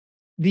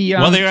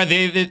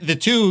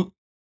two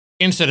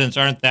incidents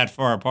aren't that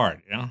far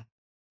apart.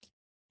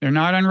 They're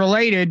not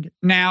unrelated.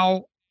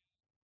 Now,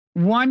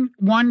 one.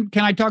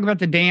 Can I talk about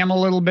the dam a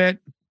little bit?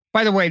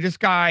 By the way, this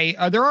guy.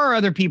 There are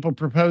other people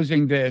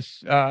proposing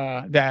this.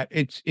 That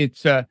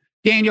it's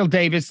Daniel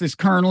Davis, this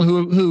colonel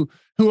who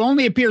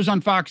only appears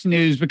on Fox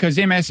News because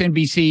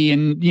MSNBC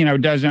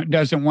and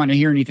doesn't want to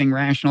hear anything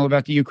rational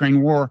about the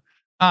Ukraine war.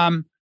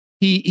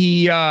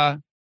 He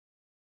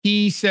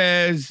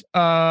says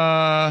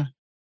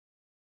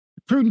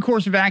prudent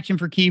course of action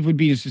for Kyiv would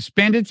be to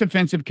suspend its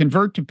offensive,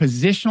 convert to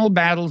positional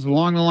battles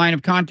along the line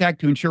of contact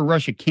to ensure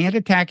Russia can't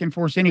attack and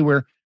force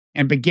anywhere,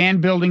 and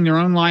began building their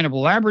own line of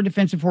elaborate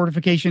defensive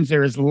fortifications.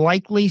 There is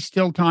likely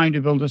still time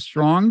to build a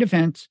strong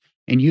defense,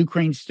 and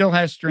Ukraine still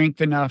has strength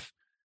enough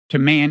to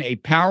man a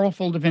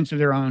powerful defense of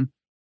their own.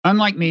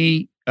 Unlike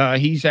me,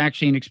 he's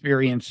actually an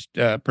experienced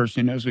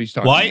person who knows what he's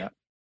talking about.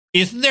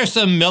 Isn't there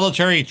some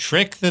military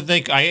trick that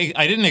I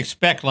didn't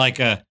expect like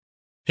a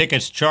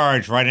Pickett's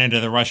charge right into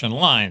the Russian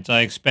lines.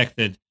 I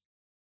expected,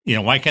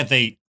 why can't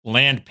they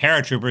land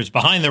paratroopers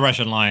behind the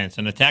Russian lines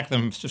and attack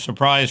them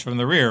surprise from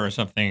the rear or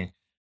something?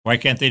 Why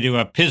can't they do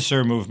a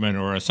pincer movement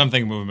or a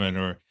something movement?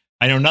 Or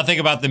I know nothing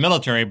about the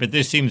military, but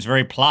this seems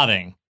very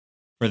plotting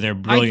for their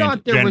brilliant generals. I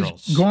thought there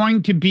was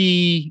going to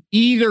be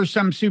either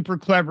some super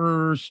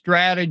clever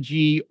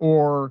strategy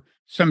or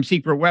some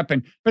secret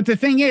weapon. But the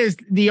thing is,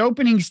 the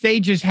opening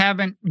stages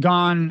haven't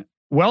gone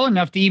well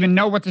enough to even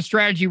know what the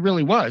strategy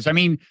really was. I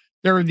mean,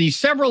 there are these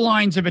several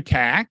lines of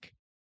attack.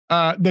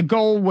 The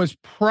goal was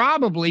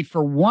probably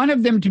for one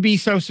of them to be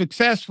so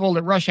successful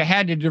that Russia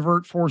had to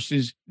divert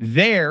forces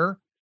there.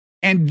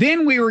 And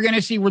then we were going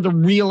to see where the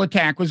real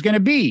attack was going to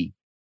be.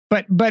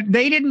 But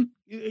they didn't.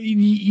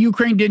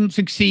 Ukraine didn't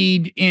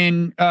succeed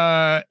in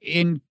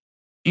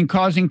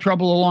causing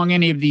trouble along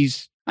any of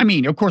these. I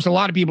mean, of course, a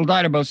lot of people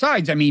died on both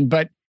sides. I mean,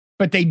 but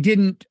they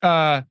didn't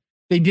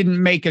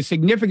make a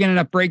significant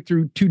enough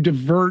breakthrough to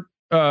divert,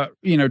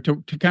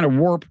 to kind of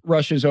warp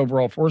Russia's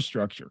overall force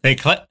structure. They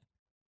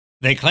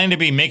claim to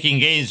be making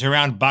gains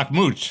around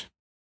Bakhmut.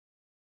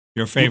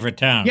 Your favorite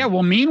town. Yeah,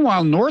 well,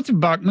 meanwhile, north of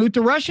Bakhmut,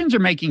 the Russians are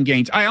making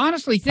gains. I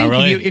honestly think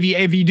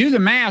if you do the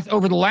math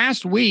over the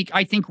last week,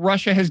 I think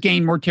Russia has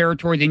gained more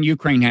territory than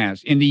Ukraine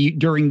has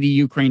during the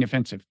Ukraine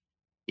offensive.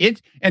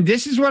 And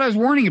this is what I was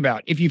warning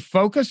about. If you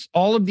focus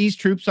all of these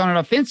troops on an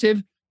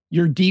offensive,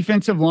 your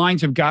defensive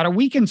lines have got to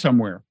weaken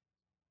somewhere.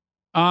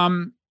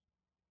 So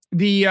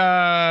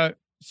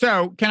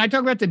can I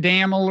talk about the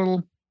dam a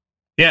little?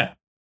 Yeah.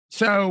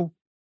 So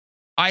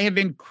I have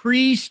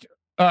increased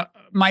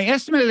my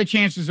estimate of the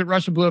chances that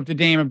Russia blew up the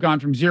dam have gone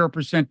from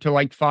 0% to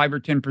like 5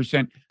 or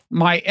 10%.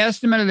 My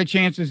estimate of the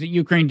chances that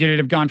Ukraine did it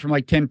have gone from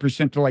like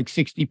 10% to like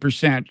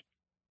 60%.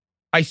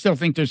 I still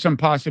think there's some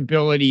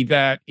possibility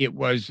that it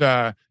was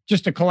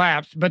just a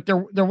collapse. But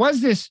there was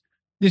this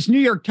New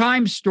York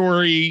Times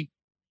story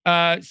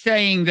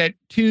saying that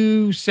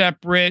 2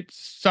 separate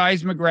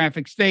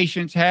seismographic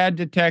stations had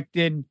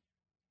detected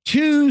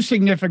 2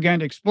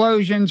 significant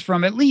explosions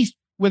from at least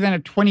within a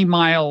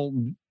 20-mile,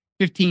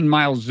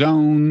 15-mile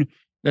zone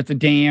that the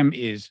dam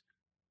is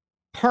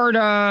part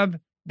of.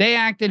 They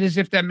acted as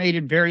if that made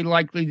it very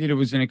likely that it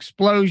was an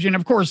explosion.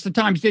 Of course, the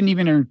Times didn't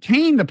even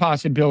entertain the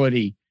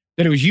possibility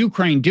that it was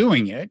Ukraine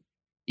doing it,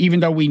 even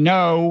though we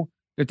know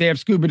that they have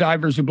scuba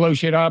divers who blow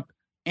shit up.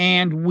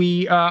 And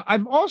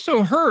I've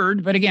also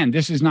heard, but again,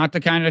 this is not the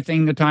kind of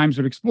thing the Times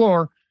would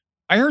explore.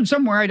 I heard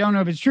somewhere, I don't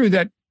know if it's true,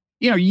 that,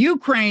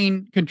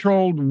 Ukraine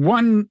controlled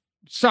one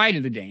side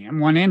of the dam,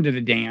 one end of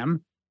the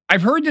dam.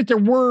 I've heard that there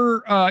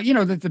were,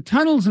 that the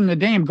tunnels in the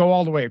dam go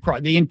all the way across.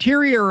 The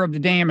interior of the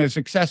dam is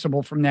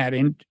accessible from that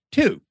end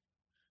too.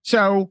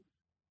 So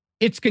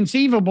it's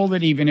conceivable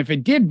that even if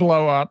it did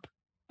blow up,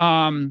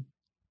 that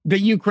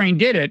Ukraine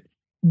did it.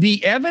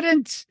 The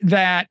evidence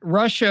that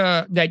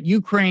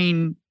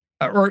Ukraine,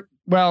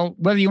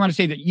 whether you want to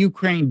say that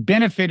Ukraine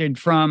benefited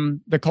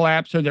from the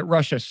collapse or that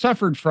Russia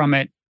suffered from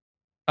it,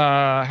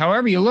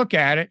 however you look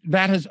at it,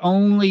 that has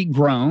only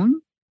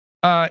grown.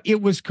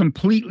 It was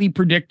completely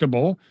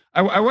predictable.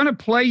 I want to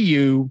play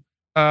you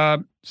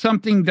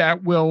something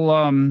that will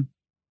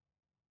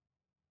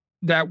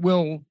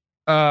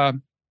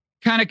kind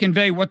of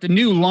convey what the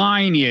new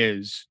line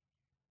is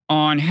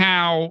on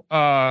how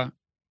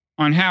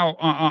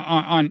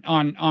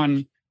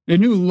the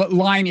new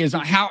line is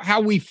on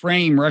how we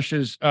frame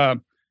Russia's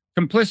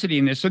complicity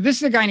in this. So this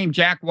is a guy named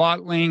Jack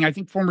Watling, I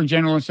think former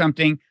general or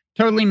something,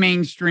 totally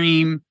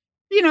mainstream,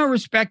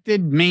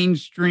 respected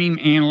mainstream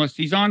analyst.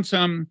 He's on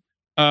some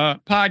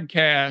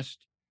podcast,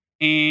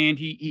 and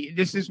he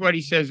this is what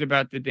he says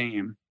about the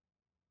dam.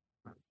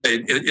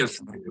 If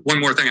one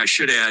more thing I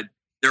should add,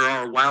 there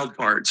are wild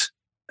cards.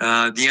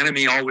 The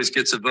enemy always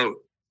gets a vote.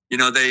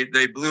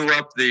 They blew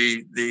up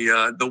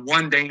the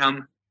one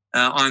dam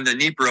on the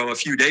Dnipro a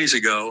few days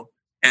ago,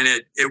 and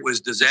it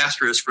was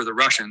disastrous for the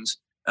Russians.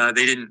 I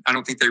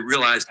don't think they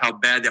realized how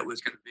bad that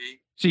was going to be.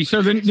 See,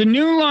 so the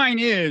new line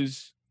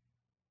is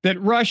that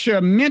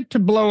Russia meant to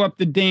blow up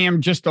the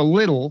dam just a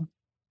little.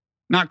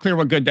 Not clear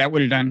what good that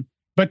would have done,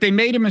 but they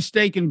made a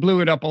mistake and blew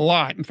it up a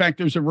lot. In fact,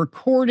 there's a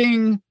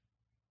recording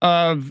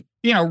of,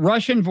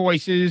 Russian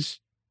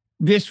voices.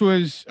 This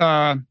was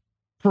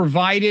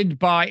provided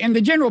by, and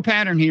the general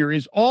pattern here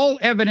is all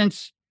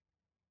evidence.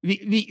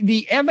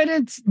 The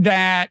evidence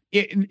that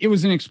it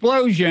was an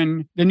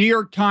explosion, the New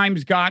York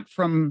Times got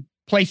from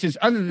places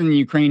other than the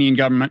Ukrainian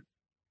government.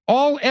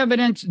 All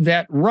evidence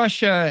that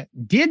Russia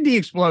did the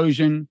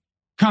explosion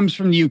comes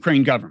from the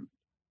Ukraine government.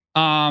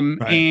 Right.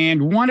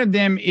 And one of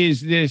them is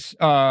this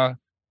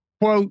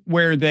quote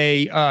where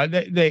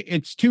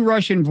it's 2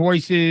 Russian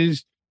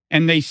voices,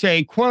 and they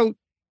say, quote,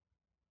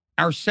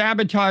 "Our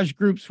sabotage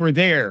groups were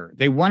there.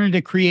 They wanted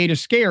to create a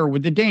scare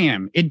with the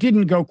dam. It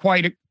didn't go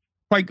quite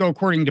go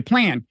according to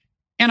plan."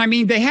 And I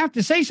mean, they have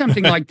to say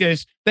something like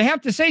this. They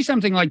have to say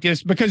something like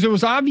this because it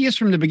was obvious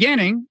from the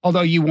beginning, although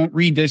you won't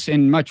read this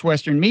in much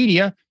Western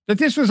media, that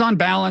this was on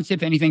balance,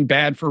 if anything,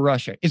 bad for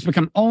Russia. It's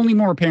become only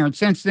more apparent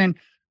since then.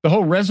 The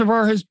whole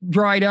reservoir has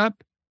dried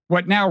up.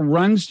 What now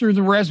runs through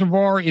the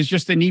reservoir is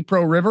just the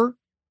Dnipro River.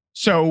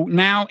 So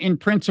now, in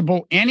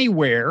principle,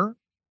 anywhere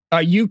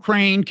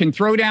Ukraine can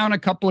throw down a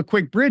couple of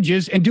quick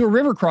bridges and do a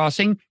river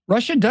crossing.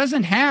 Russia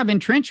doesn't have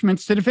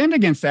entrenchments to defend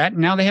against that,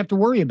 and now they have to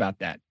worry about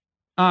that.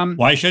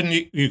 Why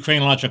shouldn't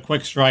Ukraine launch a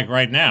quick strike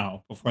right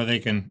now before they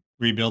can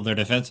rebuild their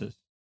defenses?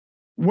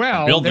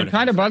 Well, they're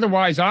kind of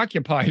otherwise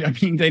occupied. I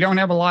mean, they don't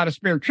have a lot of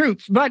spare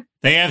troops, but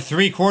they have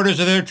 3/4 of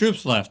their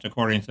troops left,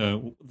 according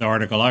to the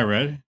article I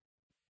read.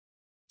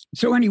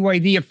 So anyway,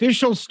 the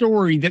official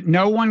story that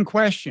no one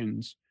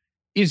questions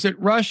is that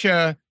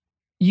Russia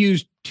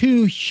used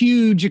 2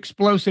 huge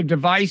explosive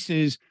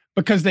devices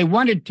because they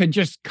wanted to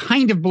just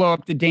kind of blow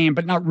up the dam,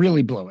 but not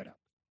really blow it up.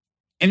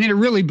 And then it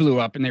really blew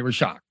up, and they were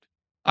shocked.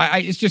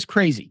 It's just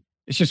crazy.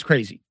 It's just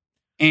crazy.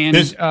 And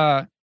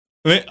I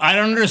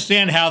don't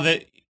understand how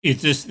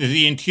it's just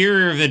the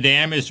interior of the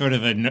dam is sort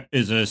of a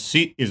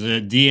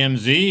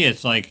DMZ.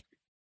 It's like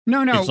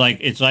no.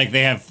 It's like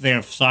they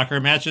have soccer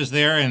matches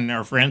there and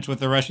are friends with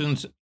the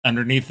Russians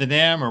underneath the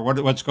dam, or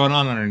what's going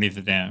on underneath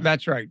the dam?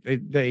 That's right.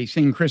 They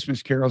sing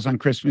Christmas carols on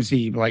Christmas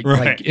Eve, like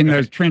in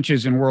those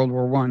trenches in World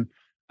War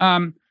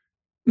I.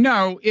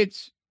 No,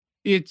 it's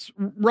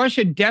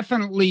Russia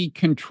definitely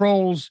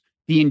controls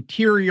the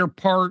interior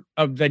part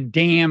of the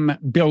dam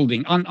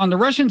building. On the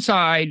Russian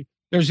side,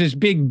 there's this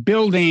big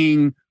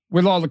building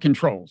with all the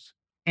controls.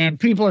 And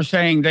people are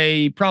saying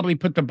they probably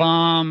put the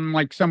bomb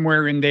like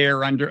somewhere in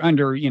there under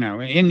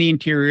in the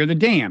interior of the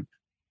dam.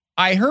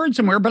 I heard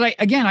somewhere, but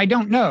I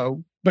don't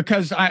know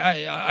because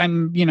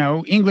I'm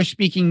English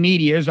speaking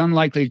media is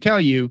unlikely to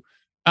tell you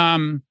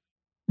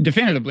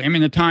definitively. I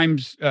mean, the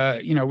Times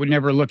would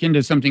never look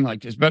into something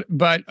like this, but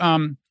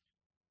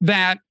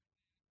that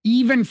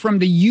even from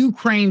the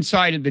Ukraine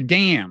side of the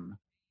dam,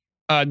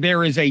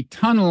 there is a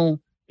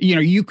tunnel.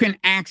 You can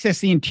access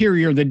the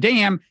interior of the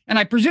dam, and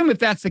I presume if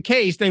that's the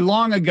case, they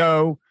long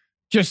ago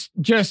just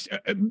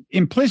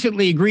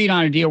implicitly agreed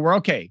on a deal where,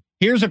 okay,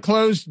 here's a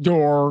closed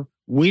door.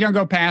 We don't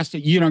go past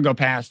it. You don't go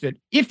past it.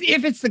 If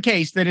it's the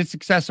case that it's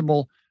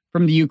accessible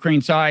from the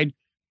Ukraine side,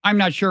 I'm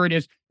not sure it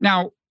is.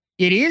 Now,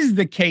 it is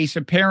the case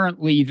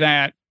apparently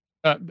that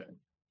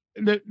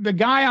the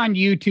guy on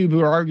YouTube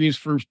who argues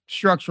for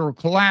structural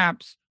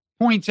collapse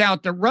points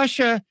out that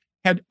Russia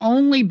had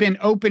only been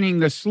opening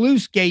the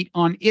sluice gate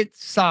on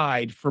its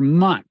side for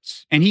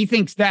months. And he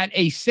thinks that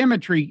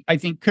asymmetry, I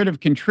think, could have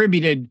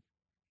contributed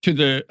to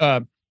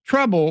the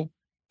trouble.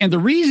 And the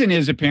reason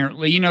is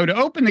apparently, to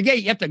open the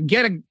gate, you have to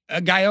get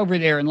a guy over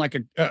there in like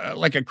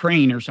a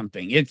crane or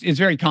something. It's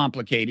very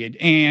complicated.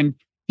 And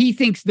he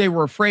thinks they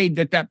were afraid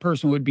that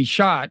person would be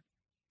shot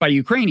by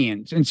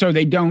Ukrainians. And so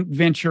they don't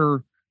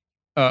venture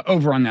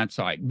over on that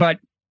side. But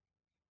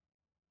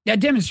that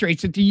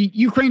demonstrates that the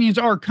Ukrainians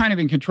are kind of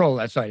in control of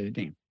that side of the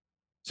dam.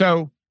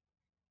 So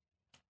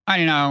I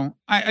don't know.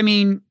 I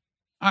mean,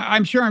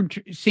 I'm sure I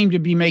seem to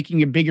be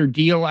making a bigger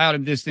deal out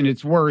of this than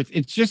it's worth.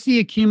 It's just the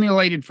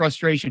accumulated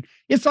frustration.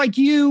 It's like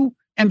you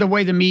and the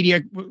way the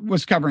media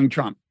was covering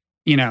Trump,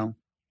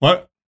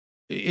 What?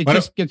 It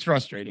just gets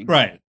frustrating.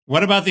 Right.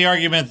 What about the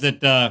argument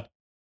that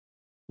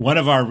one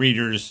of our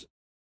readers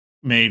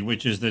made,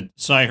 which is that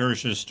Cy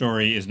Hirsch's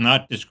story is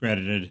not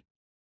discredited?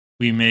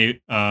 We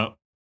may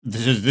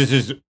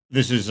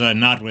this is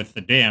not with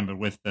the dam, but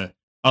with the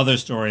other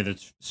story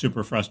that's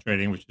super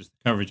frustrating, which is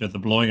the coverage of the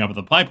blowing up of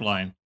the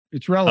pipeline.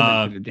 It's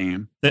relevant to the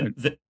dam.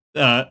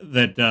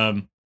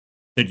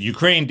 That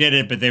Ukraine did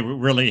it, but they were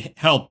really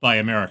helped by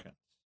Americans.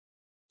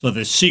 So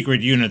the secret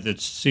unit that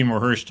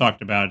Seymour Hersh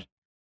talked about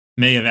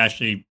may have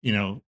actually,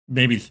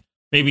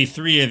 maybe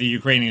 3 of the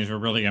Ukrainians were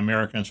really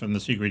Americans from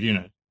the secret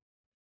unit.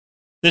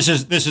 This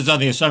is on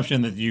the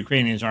assumption that the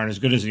Ukrainians aren't as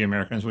good as the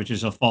Americans, which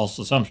is a false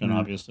assumption,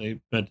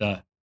 obviously.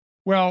 But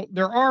well,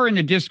 there are in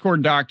the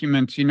Discord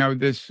documents,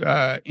 this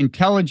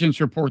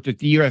intelligence report that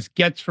the U.S.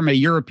 gets from a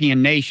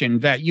European nation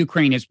that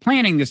Ukraine is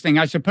planning this thing.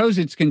 I suppose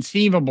it's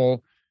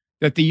conceivable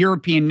that the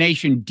European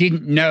nation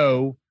didn't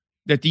know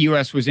that the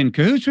U.S. was in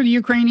cahoots with the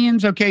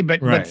Ukrainians. Okay,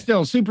 but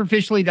still,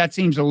 superficially, that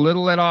seems a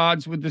little at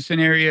odds with the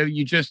scenario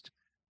you just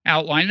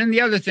outlined. And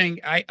the other thing,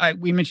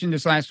 we mentioned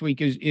this last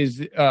week, is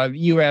the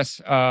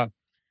U.S.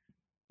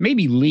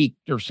 Maybe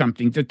leaked or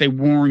something that they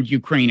warned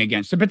Ukraine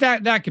against it. But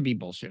that could be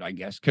bullshit, I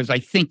guess, because I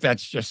think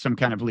that's just some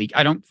kind of leak.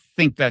 I don't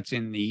think that's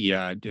in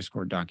the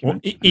Discord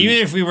document. Well, even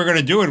if we were going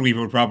to do it, we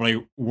would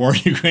probably warn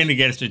Ukraine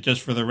against it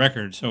just for the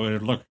record, so it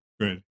would look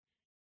good.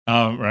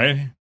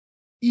 Right?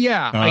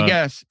 Yeah, I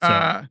guess.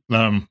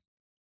 I'm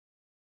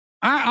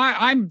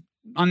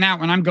on that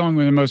one. I'm going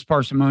with the most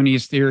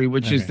parsimonious theory,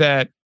 which is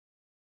that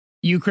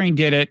Ukraine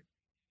did it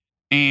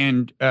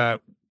and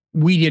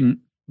we didn't,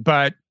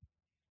 but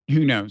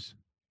who knows?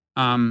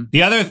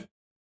 The other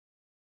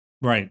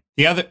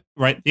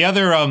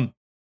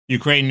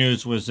Ukraine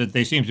news was that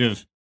they seem to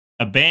have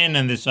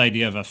abandoned this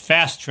idea of a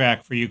fast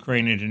track for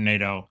Ukraine into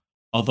NATO.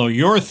 Although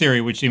your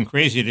theory, which seemed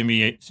crazy to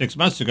me 6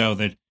 months ago,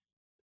 that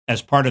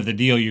as part of the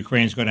deal,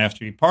 Ukraine's going to have to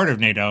be part of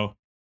NATO,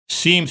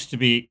 seems to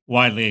be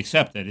widely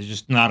accepted. It's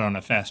just not on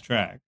a fast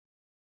track.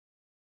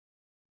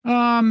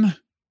 Well,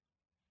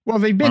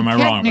 they've been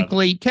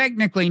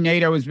technically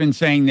NATO has been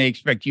saying they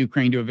expect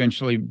Ukraine to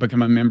eventually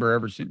become a member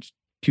ever since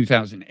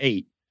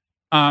 2008.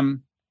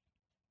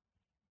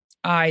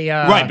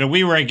 Right, but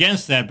we were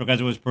against that because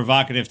it was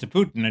provocative to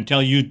Putin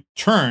until you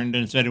turned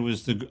and said it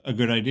was a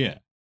good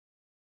idea.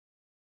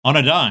 On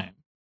a dime,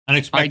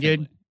 unexpectedly. I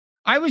did.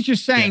 I was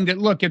just saying that,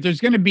 look, if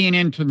there's going to be an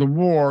end to the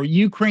war,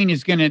 Ukraine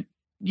is going to,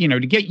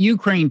 to get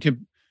Ukraine to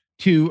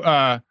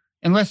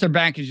unless their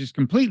back is just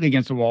completely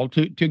against the wall,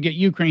 to get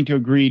Ukraine to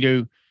agree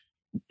to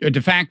a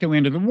de facto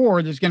end of the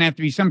war, there's going to have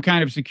to be some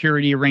kind of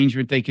security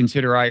arrangement they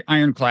consider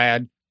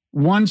ironclad.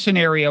 One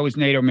scenario is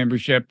NATO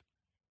membership.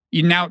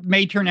 Now, it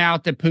may turn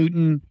out that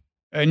Putin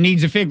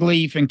needs a fig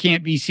leaf and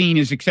can't be seen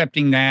as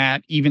accepting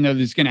that, even though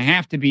there's going to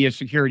have to be a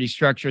security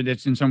structure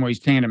that's in some ways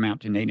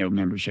tantamount to NATO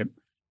membership.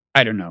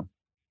 I don't know.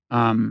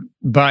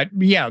 But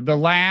yeah,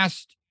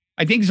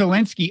 I think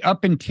Zelensky,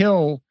 up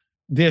until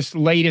this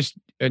latest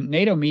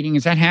NATO meeting,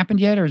 has that happened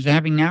yet, or is it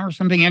happening now or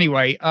something?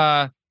 Anyway, it's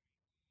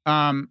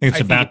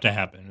about to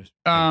happen.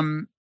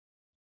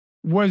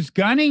 Was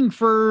gunning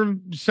for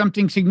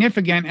something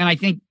significant, and I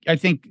think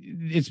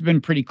it's been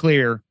pretty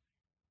clear.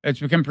 It's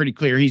become pretty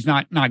clear he's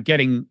not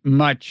getting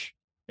much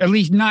at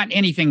least not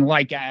anything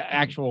like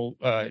actual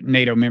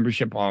NATO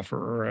membership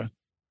offer.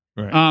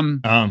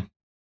 Right.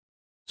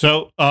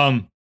 So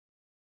I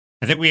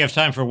think we have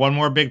time for one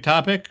more big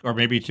topic, or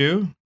maybe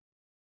two.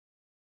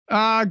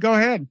 Go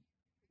ahead.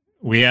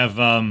 We have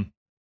the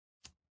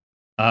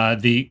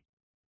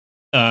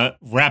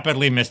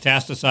rapidly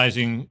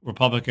metastasizing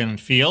Republican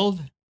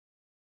field.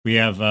 We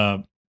have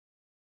now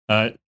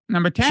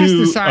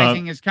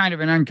metastasizing is kind of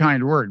an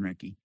unkind word,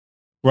 Mickey.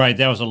 Right,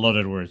 that was a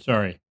loaded word.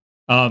 Sorry.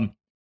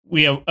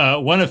 We have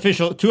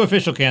two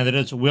official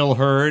candidates. Will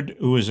Hurd,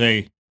 who is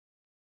a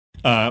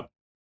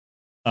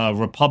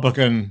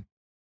Republican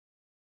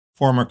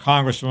former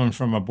congressman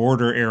from a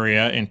border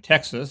area in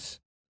Texas,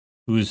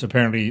 who is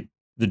apparently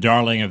the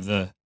darling of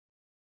the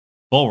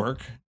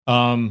bulwark.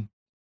 And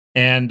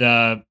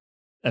I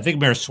think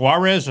Mayor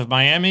Suarez of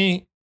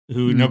Miami,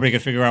 who nobody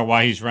could figure out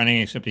why he's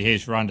running except he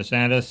hates Ron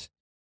DeSantis.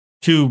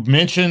 Two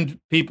mentioned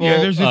people.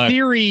 Yeah, there's a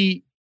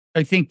theory,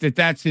 I think,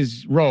 that's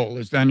his role,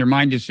 is to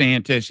undermine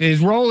DeSantis.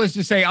 His role is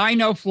to say, I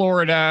know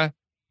Florida.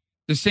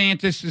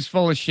 DeSantis is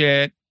full of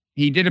shit.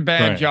 He did a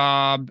bad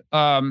job.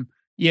 Bill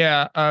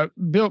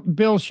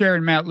Scher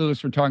and Matt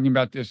Lewis were talking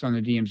about this on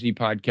the DMZ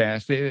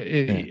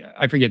podcast.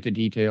 I forget the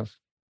details.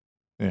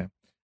 Yeah.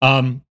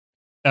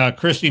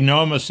 Kristi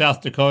Noem of South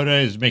Dakota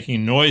is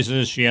making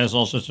noises. She has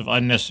all sorts of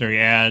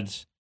unnecessary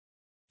ads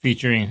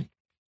featuring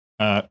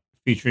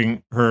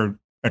her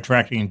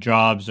attracting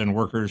jobs and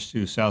workers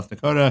to South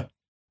Dakota.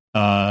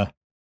 And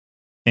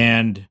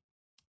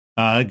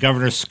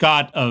Senator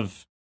Scott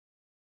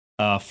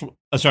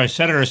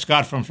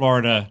from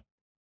Florida,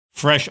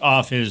 fresh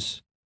off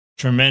his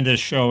tremendous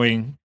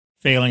showing,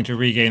 failing to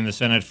regain the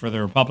Senate for the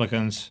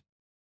Republicans,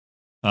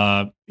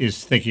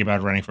 is thinking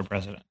about running for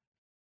president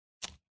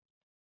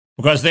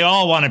because they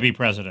all want to be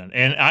president.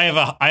 And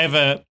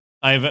I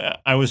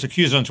was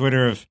accused on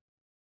Twitter of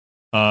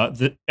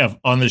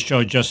on this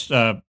show just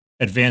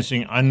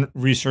advancing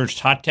unresearched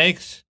hot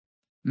takes.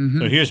 Mm-hmm.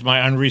 So here's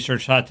my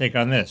unresearched hot take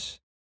on this.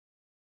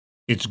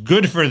 It's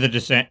good for the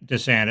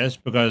DeSantis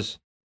because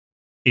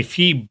if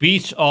he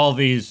beats all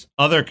these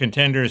other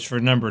contenders for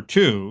number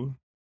 2,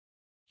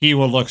 he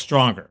will look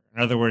stronger.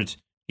 In other words,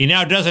 he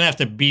now doesn't have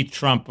to beat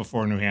Trump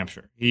before New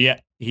Hampshire. He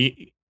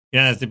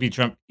doesn't have to beat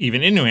Trump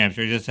even in New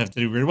Hampshire. He just has to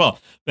do really well.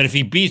 But if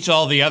he beats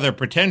all the other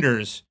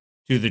pretenders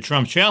to the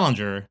Trump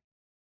challenger,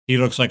 he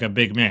looks like a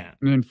big man.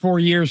 And then 4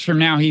 years from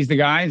now, he's the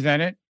guy. Is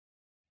that it?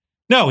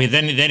 No,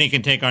 then he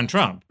can take on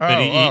Trump.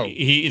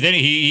 He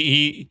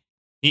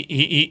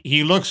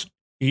looks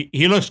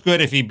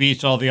good if he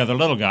beats all the other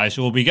little guys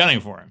who will be gunning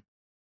for him.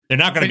 They're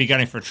not going to be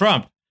gunning for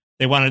Trump.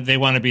 They want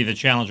to be the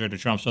challenger to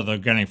Trump, so they're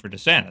gunning for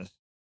DeSantis.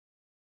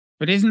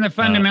 But isn't the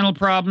fundamental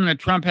problem that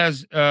Trump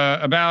has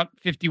about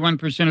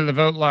 51% of the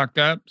vote locked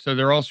up, so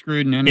they're all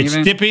screwed in any event?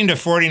 It's dipping to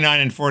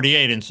 49 and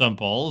 48 in some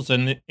polls,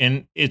 and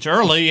it's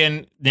early,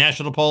 and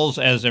national polls,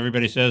 as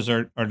everybody says,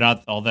 are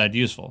not all that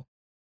useful.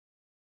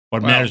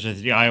 What matters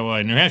is the Iowa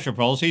and New Hampshire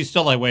polls. He's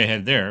still way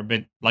ahead there,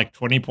 but like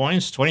 20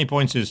 points. 20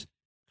 points is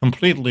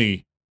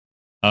completely,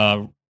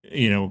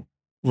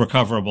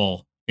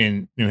 recoverable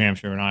in New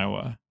Hampshire and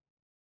Iowa.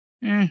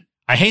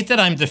 I hate that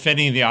I'm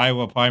defending the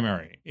Iowa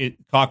primary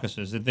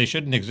caucuses, that they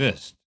shouldn't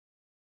exist.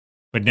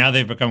 But now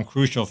they've become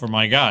crucial for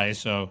my guy,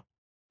 so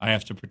I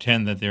have to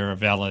pretend that they're a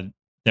valid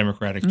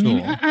Democratic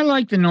tool. I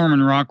like the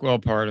Norman Rockwell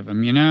part of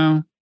them,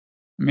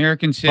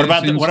 American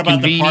citizens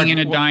convening in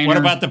a diner. What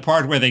about the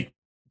part where they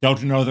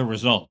don't know the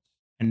results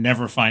and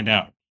never find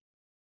out?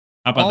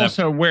 How about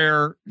also that?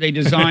 Where they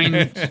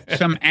designed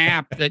some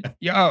app that,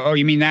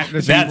 you mean that? We're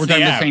talking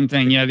the same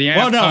thing. Yeah, the app.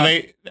 Well, no,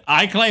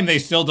 I claim they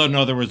still don't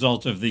know the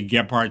results of the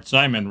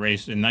Gephardt-Simon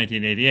race in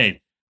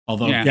 1988,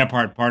 although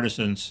Gephardt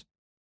partisans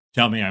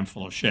tell me I'm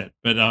full of shit.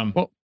 But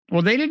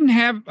well, they didn't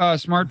have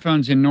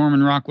smartphones in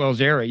Norman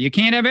Rockwell's era. You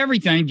can't have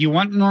everything. Do you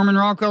want Norman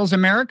Rockwell's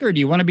America, or do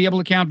you want to be able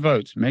to count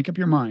votes? Make up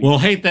your mind. We'll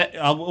hate that.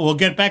 We'll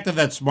get back to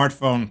that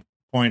smartphone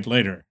point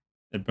later.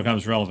 It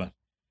becomes relevant.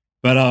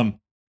 But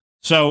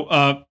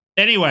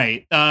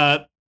anyway,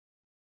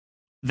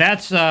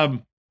 that's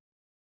DeSantis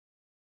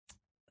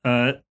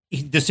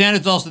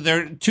also.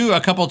 There are two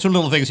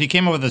little things. He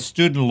came up with a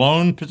student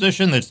loan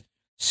position that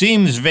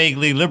seems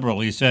vaguely liberal.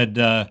 He said,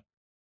 I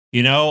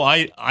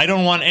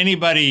don't want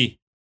anybody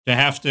to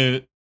have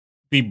to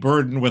be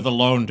burdened with a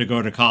loan to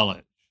go to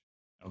college.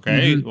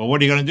 Okay, well, what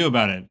are you going to do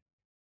about it?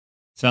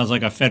 Sounds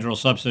like a federal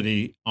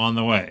subsidy on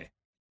the way.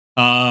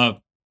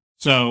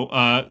 So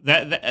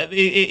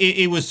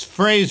it was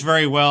phrased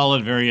very well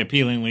and very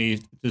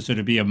appealingly to sort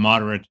of be a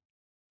moderate,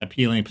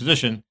 appealing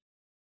position.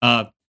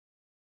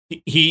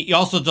 He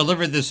also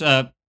delivered this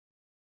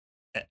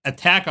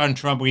attack on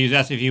Trump where he was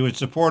asked if he would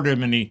support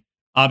him, and he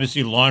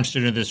obviously launched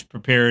into this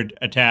prepared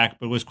attack,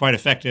 but was quite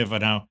effective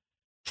on how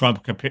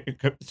Trump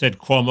said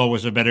Cuomo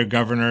was a better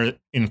governor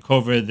in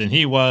COVID than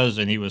he was,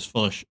 and he was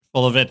full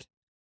of it.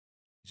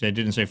 He said,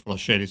 didn't say full of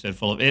shit, he said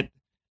full of it.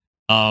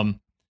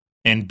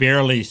 And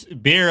barely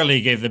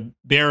gave the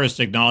barest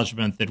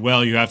acknowledgement that,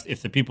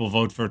 if the people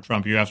vote for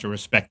Trump, you have to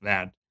respect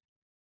that.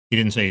 He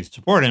didn't say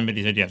support him, but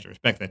he said you have to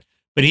respect that.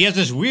 But he has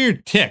this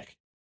weird tick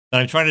that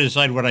I'm trying to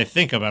decide what I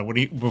think about.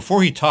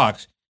 Before he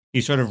talks,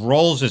 he sort of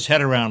rolls his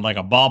head around like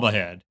a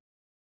bobblehead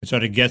and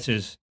sort of gets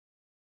his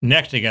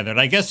neck together. And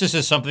I guess this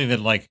is something that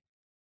like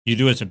you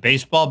do as a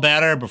baseball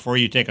batter before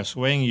you take a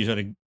swing. You sort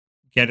of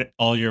get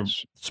all your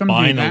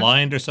spine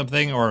aligned or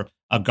something, or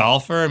a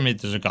golfer. I mean,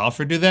 does a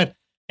golfer do that?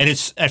 And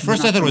it's at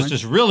first I thought it was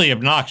just really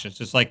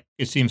obnoxious. It's like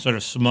it seems sort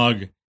of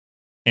smug,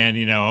 and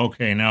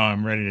okay, now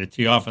I'm ready to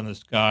tee off on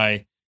this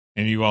guy,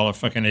 and you all are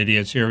fucking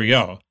idiots. Here we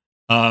go.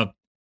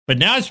 But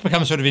now it's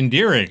become sort of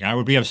endearing. I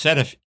would be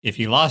upset if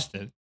he lost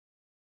it.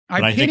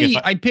 I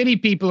pity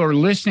people who are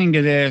listening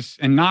to this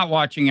and not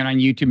watching it on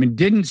YouTube and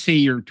didn't see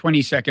your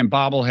 20-second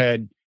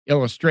bobblehead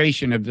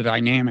illustration of the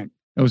dynamic.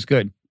 It was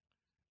good.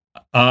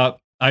 I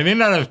may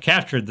not have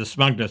captured the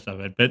smugness of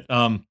it, but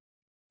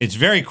it's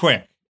very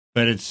quick.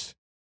 But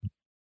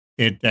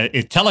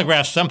it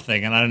telegraphs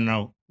something, and I don't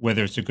know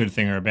whether it's a good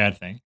thing or a bad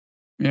thing.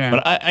 Yeah.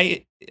 But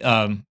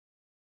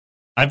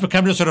I've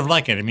become to sort of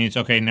like it. I mean, it's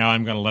okay, now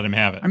I'm going to let him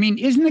have it. I mean,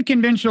 isn't the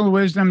conventional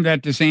wisdom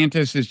that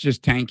DeSantis is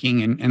just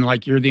tanking and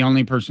like you're the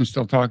only person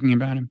still talking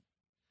about him?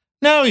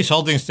 No, he's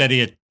holding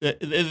steady.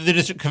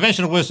 The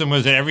conventional wisdom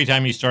was that every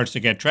time he starts to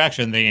get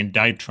traction, they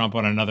indict Trump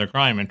on another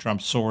crime, and Trump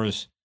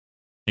soars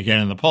again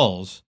in the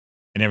polls,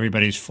 and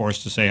everybody's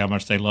forced to say how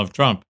much they love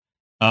Trump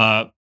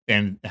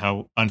and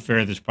how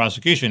unfair this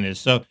prosecution is.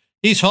 So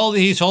he's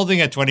holding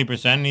at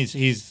 20%.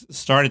 He's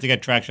started to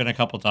get traction a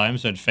couple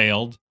times and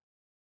failed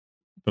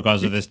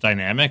because of this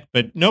dynamic,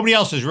 but nobody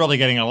else is really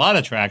getting a lot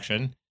of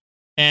traction.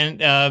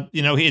 And,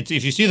 if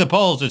you see the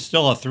polls, it's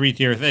still a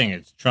 3-tier thing.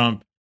 It's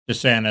Trump,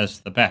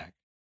 DeSantis, the pack.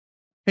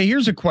 Hey,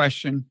 here's a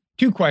question.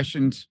 2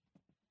 questions.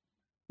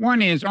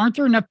 One is, aren't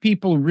there enough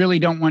people who really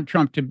don't want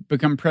Trump to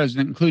become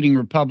president, including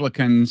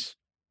Republicans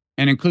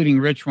and including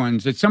rich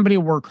ones, that somebody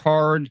will work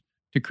hard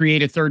to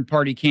create a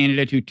third-party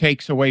candidate who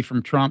takes away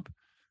from Trump?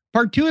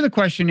 Part 2 of the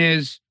question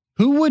is,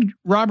 who would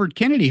Robert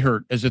Kennedy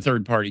hurt as a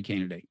third-party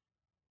candidate?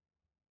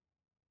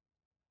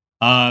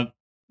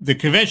 The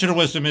conventional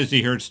wisdom is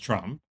he hurts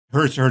Trump,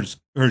 hurts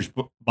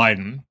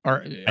Biden.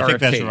 I think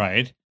that's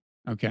right.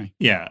 Okay.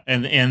 Yeah,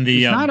 and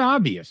it's not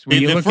obvious when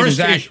you look at his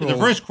actual. The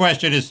first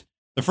question is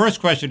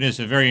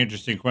a very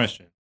interesting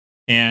question,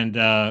 and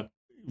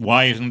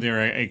why isn't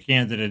there a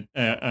candidate,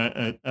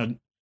 a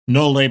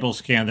no labels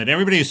candidate?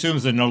 Everybody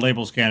assumes the no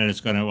labels candidate is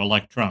going to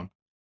elect Trump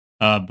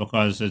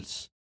because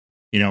it's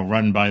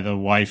run by the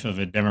wife of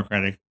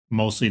a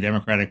mostly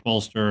Democratic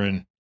pollster,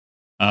 and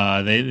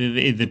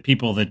the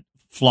people that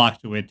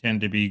flock to it tend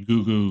to be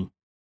good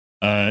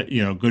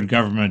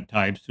government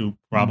types who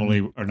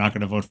probably are not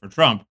going to vote for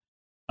Trump.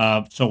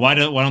 So why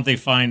don't they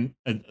find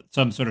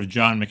some sort of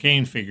John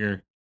McCain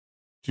figure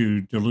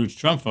to dilute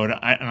Trump vote?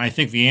 I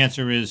think the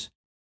answer is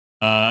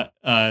the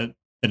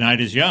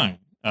night is young.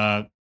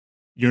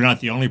 You're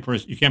not the only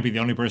person. You can't be the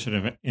only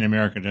person in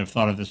America to have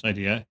thought of this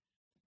idea,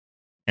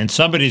 and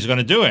somebody's going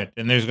to do it.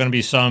 And there's going to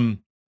be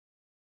some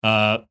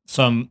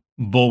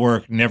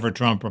bulwark, never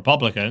Trump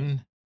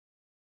Republican,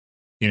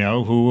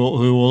 who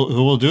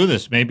will do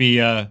this. Maybe,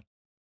 who's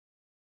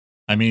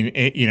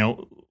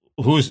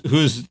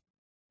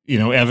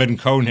Evan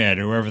Conehead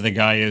or whoever the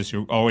guy is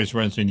who always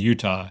runs in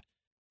Utah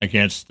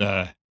against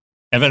Evan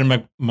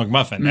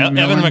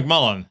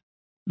McMullin.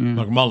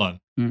 McMullen.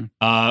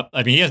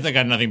 He hasn't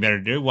got nothing better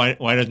to do. Why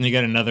doesn't he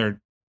get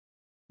another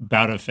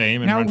bout of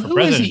fame and run for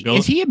president?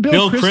 Is he a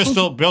Bill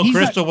Kristol? Bill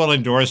Kristol will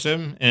endorse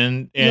him,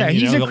 and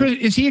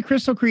is he a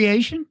Kristol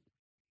creation?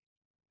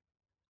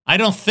 I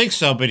don't think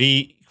so, but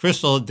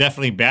Kristol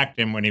definitely backed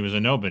him when he was a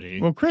nobody.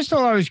 Well, Kristol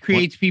always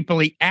creates people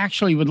he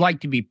actually would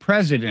like to be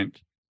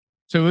president.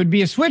 So it would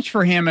be a switch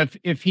for him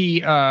if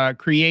he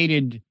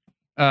created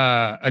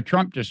a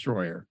Trump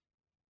destroyer.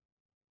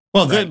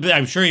 Well, right.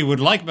 I'm sure he would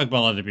like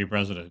McMullen to be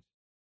president.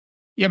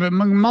 Yeah, but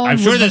McMullen. I'm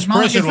sure this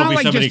person will be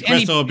somebody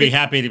Kristol would be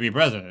happy to be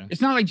president.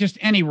 It's not like just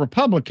any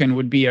Republican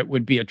would be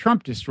a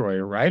Trump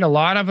destroyer, right? A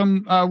lot of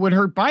them would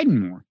hurt Biden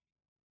more.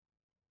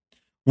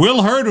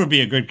 Will Hurd would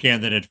be a good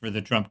candidate for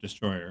the Trump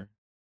destroyer,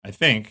 I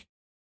think,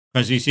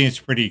 because he seems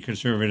pretty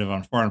conservative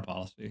on foreign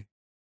policy.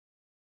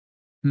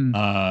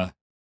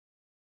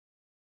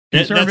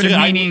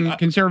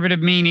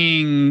 Conservative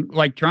meaning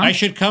like Trump? I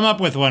should come up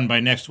with one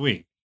by next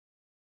week.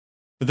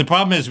 But the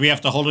problem is we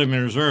have to hold him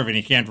in reserve, and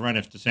he can't run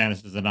if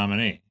DeSantis is the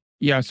nominee.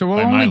 Yeah, so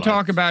we'll only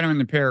talk about him in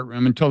the parrot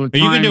room until the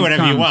time you can do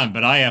whatever comes. You want,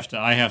 but I have to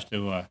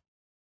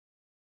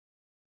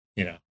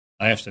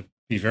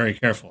be very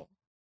careful.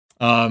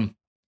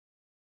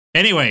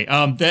 Anyway,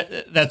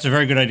 that's a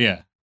very good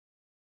idea.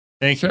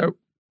 Thank you.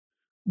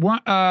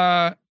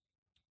 So,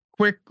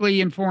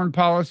 quickly in foreign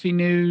policy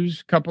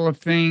news, couple of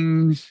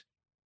things.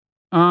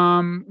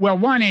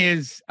 One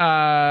is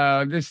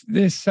there's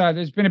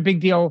been a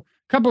big deal.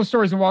 Couple of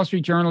stories in Wall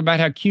Street Journal about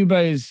how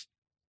Cuba is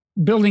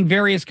building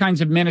various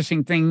kinds of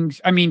menacing things.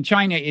 I mean,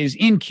 China is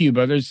in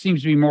Cuba. There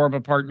seems to be more of a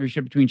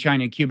partnership between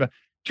China and Cuba.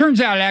 Turns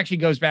out it actually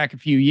goes back a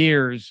few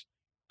years.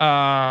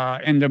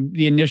 And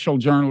the initial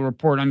journal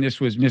report on this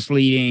was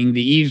misleading.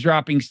 The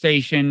eavesdropping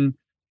station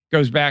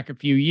goes back a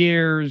few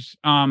years.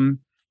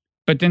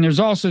 But then there's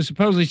also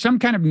supposedly some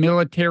kind of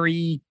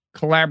military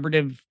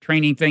collaborative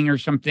training thing or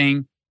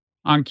something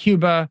on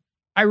Cuba.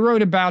 I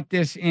wrote about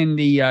this in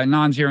the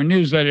Non-Zero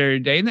newsletter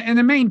today. And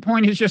the main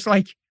point is just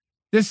like,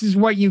 this is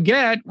what you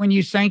get when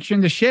you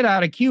sanction the shit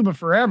out of Cuba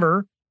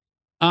forever.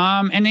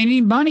 And they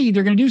need money.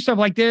 They're going to do stuff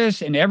like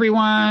this. And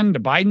everyone, the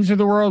Bidens of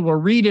the world, will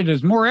read it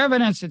as more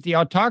evidence that the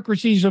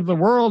autocracies of the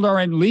world are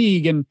in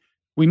league and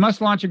we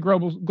must launch a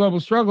global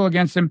struggle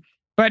against them.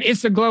 But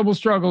it's the global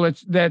struggle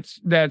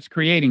that's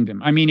creating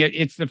them. I mean,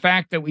 it's the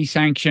fact that we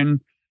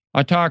sanction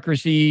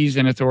autocracies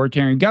and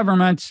authoritarian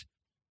governments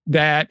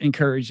that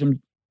encourages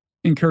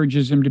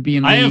them to be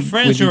in league. I have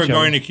friends who are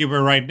going to Cuba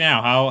right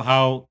now.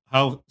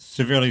 How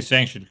severely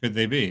sanctioned could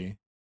they be?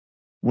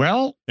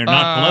 Well, they're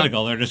not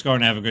political. They're just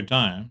going to have a good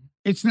time.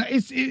 It's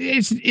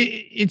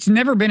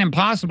never been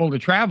impossible to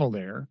travel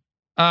there.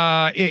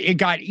 It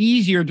got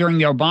easier during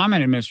the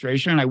Obama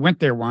administration, and I went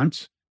there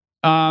once.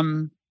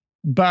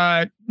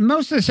 But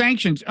most of the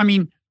sanctions, I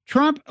mean,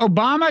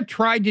 Obama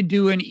tried to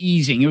do an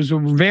easing. It was a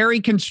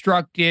very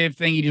constructive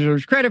thing he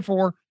deserves credit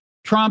for.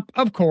 Trump,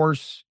 of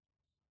course,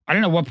 I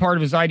don't know what part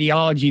of his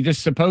ideology this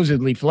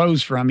supposedly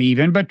flows from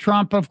even, but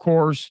Trump, of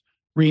course,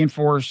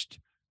 reinforced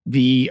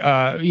the,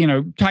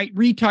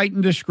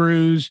 retightened the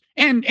screws.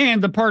 And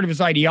the part of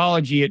his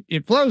ideology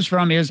it flows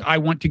from is I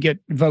want to get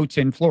votes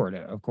in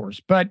Florida, of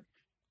course. But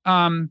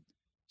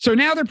so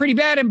now they're pretty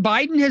bad, and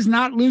Biden has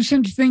not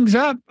loosened things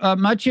up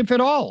much, if at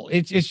all.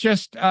 It's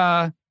just,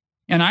 and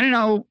I don't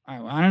know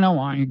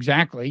why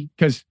exactly,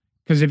 because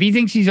if he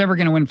thinks he's ever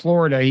going to win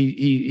Florida,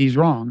 he's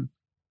wrong.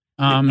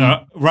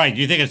 Right?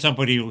 You think at some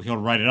point he'll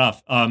write it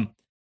off? I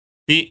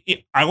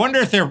wonder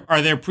if there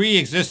are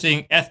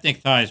pre-existing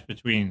ethnic ties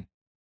between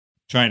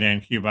China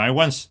and Cuba. I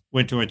once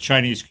went to a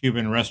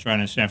Chinese-Cuban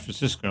restaurant in San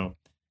Francisco,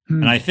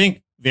 and I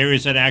think there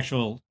is an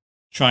actual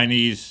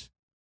Chinese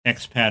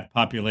expat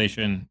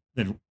population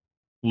that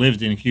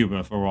lived in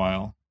Cuba for a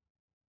while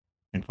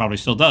and probably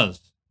still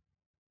does.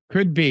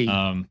 Could be.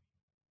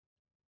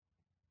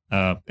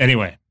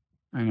 Anyway,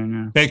 I don't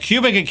know. But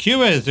Cuba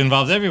is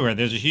involved everywhere.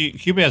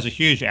 Cuba has a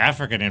huge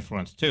African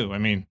influence too. I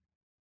mean,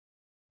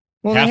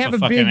 well, half of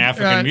fucking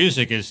African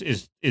music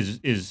is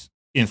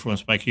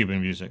influenced by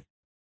Cuban music.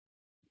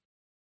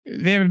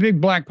 They have a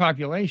big black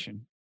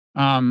population.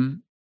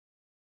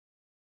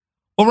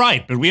 Well,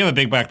 right, but we have a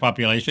big black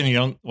population.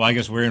 Well, I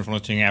guess we're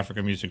influencing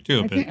African music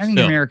too. I think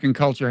American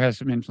culture has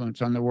some influence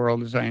on the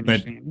world, as I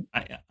understand.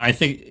 But I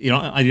think you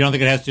don't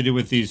think it has to do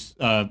with these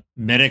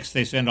medics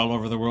they send all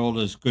over the world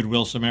as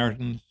goodwill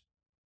Samaritans.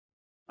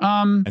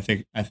 I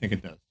think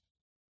it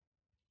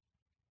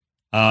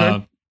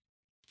does.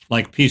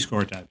 Like Peace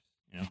Corps types,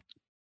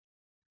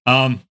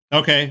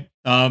 Okay.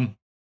 The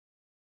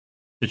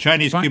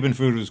Chinese-Cuban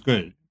food was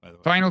good, by the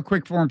way. Final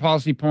quick foreign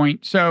policy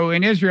point. So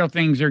in Israel,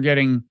 things are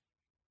getting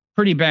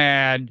pretty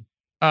bad.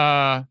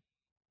 So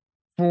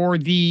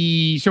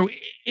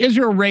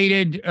Israel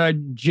raided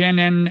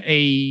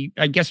Jenin,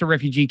 I guess a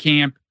refugee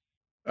camp,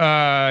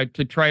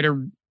 to try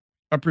to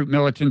uproot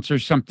militants or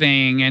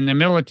something. And the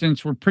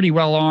militants were pretty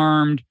well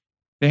armed.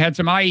 They had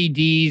some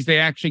IEDs. They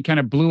actually kind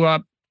of blew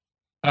up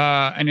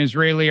an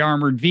Israeli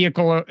armored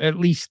vehicle, at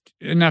least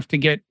enough to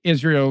get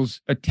Israel's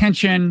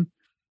attention.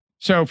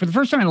 So for the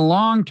first time in a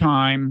long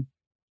time,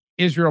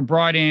 Israel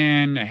brought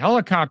in a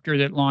helicopter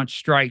that launched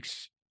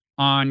strikes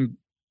on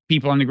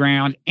people on the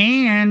ground,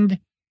 and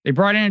they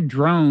brought in a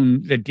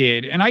drone that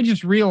did. And I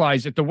just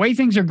realized that the way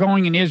things are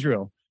going in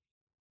Israel,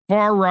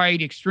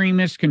 far-right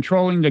extremists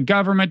controlling the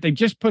government, they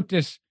just put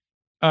this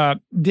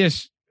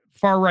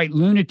far-right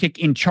lunatic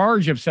in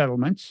charge of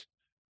settlements.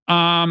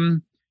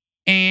 And,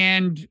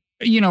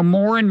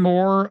 more and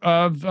more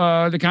of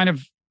the kind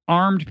of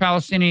armed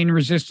Palestinian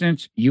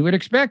resistance you would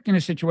expect in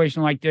a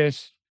situation like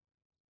this.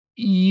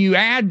 You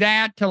add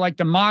that to like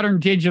the modern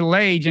digital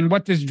age, and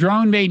what this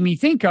drone made me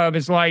think of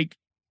is like,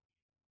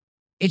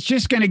 it's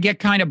just going to get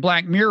kind of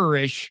Black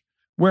Mirror-ish,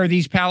 where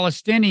these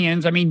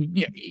Palestinians, I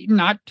mean,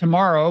 not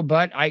tomorrow,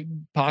 but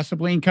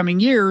possibly in coming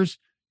years,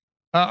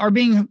 are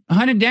being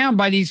hunted down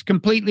by these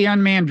completely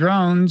unmanned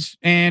drones,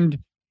 and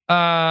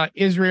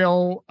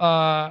Israel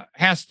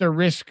has to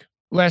risk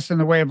less in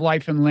the way of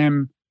life and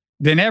limb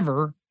than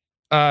ever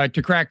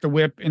to crack the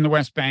whip in the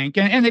West Bank.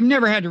 And they've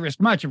never had to risk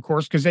much, of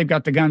course, because they've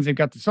got the guns, they've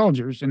got the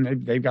soldiers,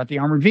 and they've got the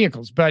armored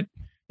vehicles. But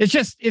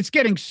it's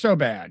getting so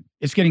bad.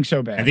 It's getting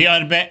so bad. And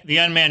the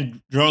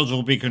unmanned drones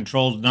will be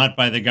controlled not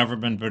by the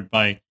government, but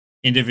by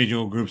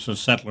individual groups of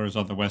settlers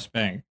on the West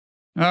Bank.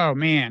 Oh,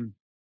 man.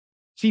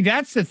 See,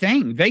 that's the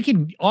thing. They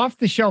can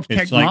off-the-shelf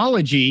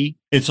technology.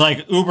 It's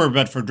like Uber,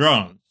 but for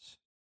drones.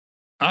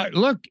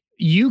 Look,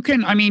 you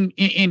can, I mean,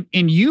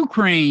 in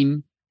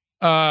Ukraine,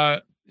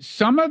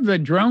 some of the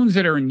drones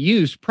that are in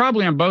use,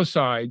 probably on both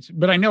sides,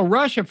 but I know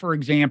Russia, for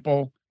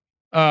example,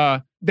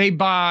 they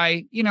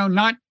buy,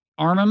 not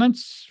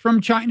armaments from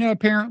China,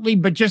 apparently,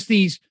 but just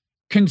these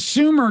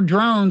consumer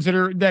drones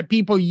that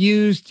people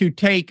use to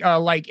take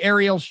like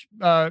aerial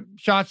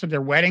shots of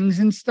their weddings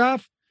and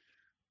stuff.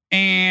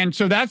 And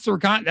so that's a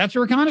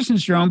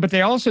reconnaissance drone, but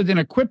they also then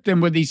equip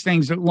them with these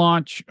things that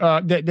launch,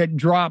 that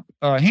drop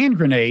hand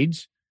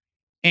grenades.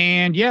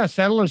 And yeah,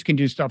 settlers can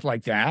do stuff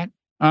like that.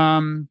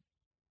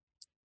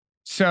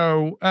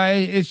 So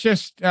it's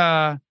just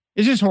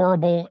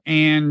horrible.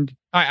 And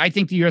I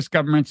think the U.S.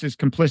 government's as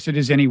complicit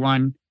as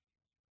anyone.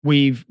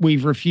 We've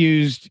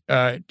refused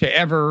to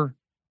ever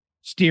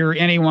steer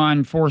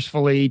anyone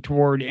forcefully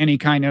toward any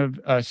kind of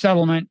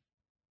settlement.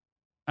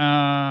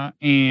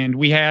 And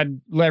we had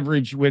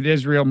leverage with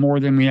Israel more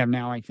than we have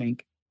now, I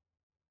think.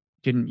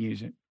 Didn't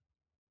use it.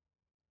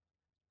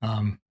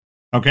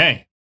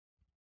 Okay.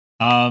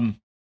 How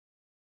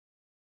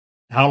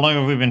long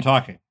have we been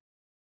talking?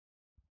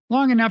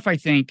 Long enough, I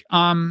think.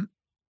 Not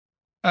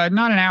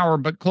an hour,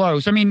 but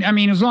close. I mean,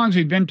 as long as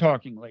we've been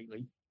talking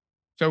lately.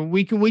 So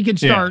we could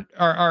start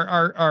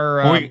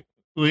our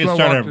we can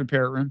start to the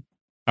parrot room.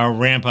 Our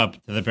ramp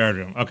up to the parrot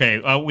room. Okay.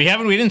 We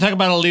didn't talk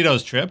about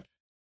Alito's trip.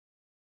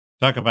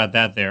 Talk about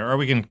that there, or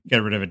we can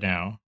get rid of it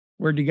now.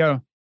 Where'd you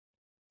go?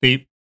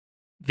 The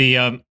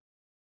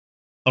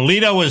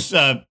Alito was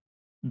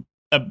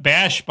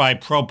bashed by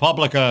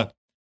ProPublica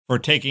for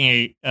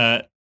taking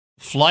a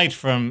flight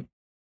from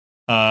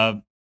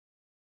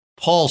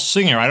Paul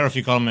Singer. I don't know if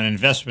you call him an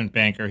investment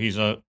banker. He's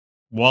a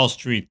Wall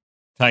Street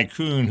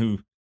tycoon who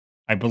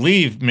I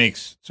believe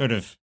makes sort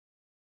of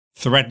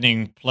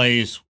threatening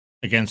plays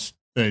against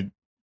the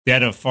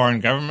debt of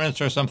foreign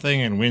governments or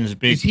something and wins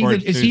big. Is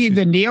he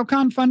the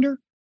neocon funder?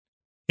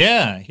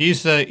 Yeah,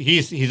 he's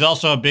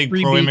also a big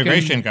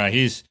pro-immigration guy.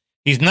 He's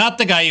not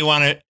the guy you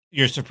want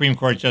your Supreme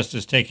Court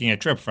justice taking a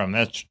trip from.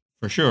 That's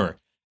for sure.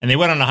 And they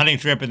went on a hunting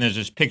trip, and there's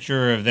this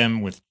picture of them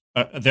with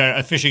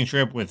a fishing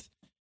trip with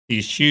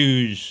these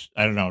huge,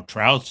 I don't know,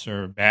 trouts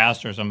or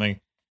bass or something.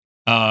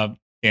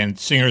 And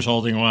Singer's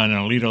holding one, and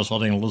Alito's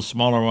holding a little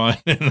smaller one,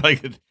 and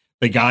like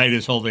the guide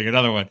is holding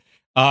another one.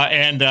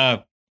 And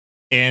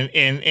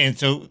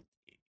so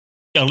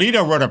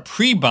Alito wrote a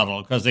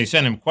pre-buttal because they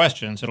sent him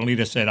questions, and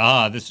Alito said,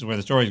 this is where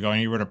the story's going.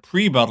 He wrote a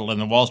pre-buttal in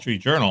the Wall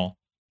Street Journal,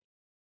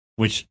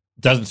 which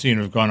doesn't seem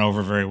to have gone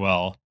over very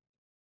well.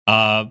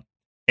 And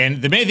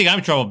the main thing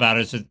I'm troubled about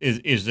is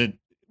that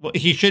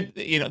he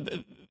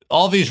should,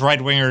 all these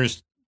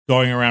right-wingers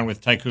going around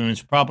with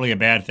tycoons, probably a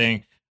bad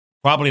thing.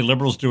 Probably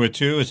liberals do it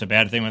too. It's a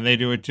bad thing when they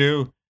do it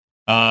too.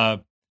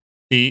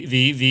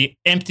 The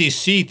empty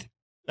seat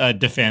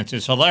defense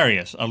is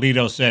hilarious.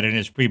 Alito said in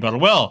his pre-buttal,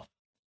 well,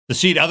 the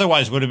seat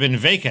otherwise would have been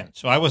vacant.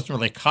 So I wasn't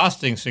really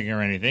costing Singer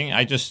or anything.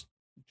 I just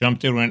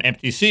jumped into an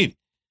empty seat.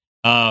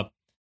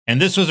 And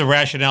this was a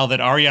rationale that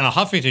Arianna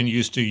Huffington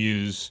used to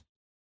use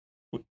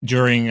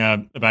during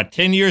about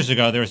 10 years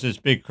ago. There was this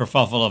big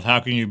kerfuffle of how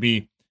can you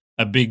be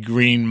a big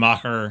green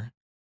mocker,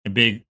 a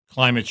big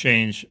climate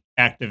change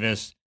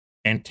activist,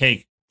 and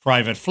take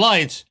private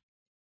flights.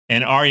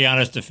 And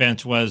Ariana's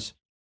defense was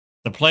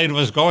the plane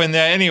was going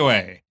there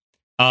anyway.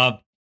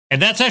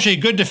 And that's actually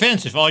a good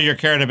defense if all you're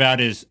cared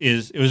about is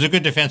it was a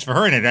good defense for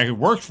her, and it actually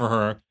worked for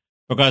her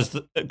because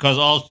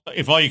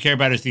if all you care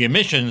about is the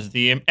emissions,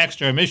 the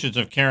extra emissions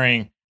of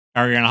carrying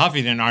Arianna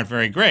Huffington aren't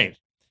very great.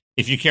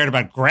 If you cared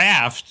about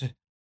graft,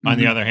 on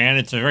the other hand,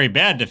 it's a very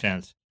bad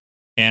defense.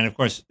 And of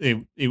course,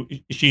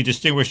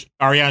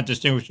 Arianna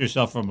distinguished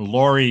herself from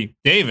Lori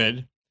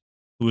David,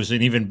 who was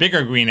an even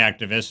bigger green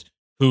activist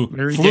who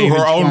flew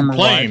her own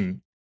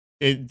plane.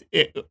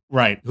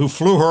 Who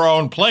flew her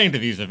own plane to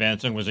these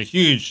events and was a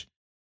huge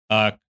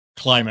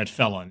climate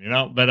felon,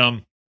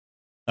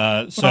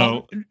 But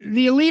so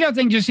the Alito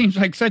thing just seems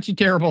like such a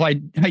terrible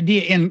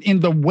idea in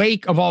the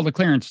wake of all the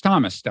Clarence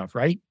Thomas stuff,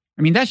 right?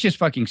 I mean, that's just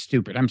fucking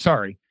stupid. I'm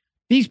sorry.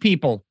 These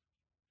people.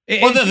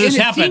 This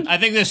happened. I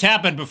think this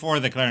happened before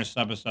the Clarence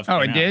Thomas stuff. Oh,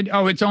 it did?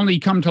 Oh, it's only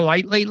come to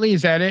light lately?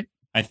 Is that it?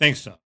 I think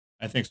so.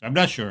 I'm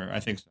not sure. I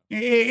think so.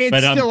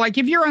 It's still like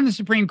if you're on the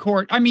Supreme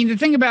Court, I mean, the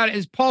thing about it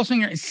is Paul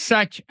Singer is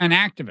such an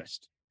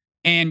activist.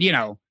 And,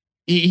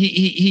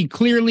 he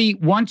clearly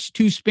wants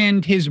to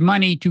spend his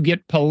money to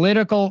get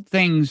political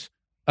things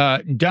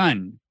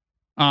done.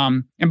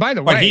 And by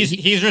the way,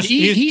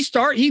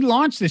 he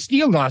launched the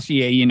Steele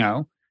dossier,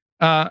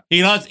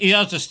 He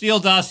launched a Steele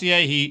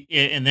dossier,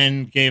 and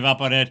then gave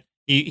up on it.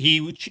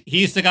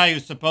 He's the guy who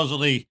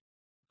supposedly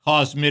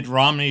caused Mitt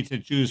Romney to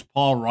choose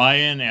Paul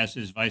Ryan as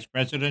his vice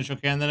presidential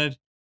candidate.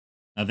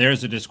 Now,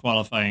 there's a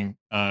disqualifying,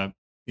 act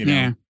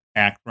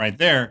right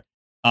there.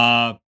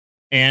 So,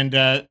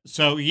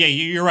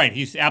 you're right.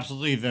 He's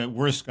absolutely the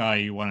worst guy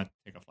you want to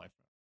take a flight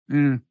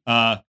from.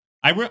 I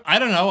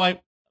don't know.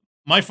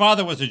 My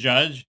father was a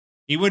judge.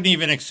 He wouldn't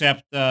even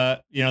accept.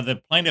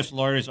 The plaintiff's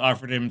lawyers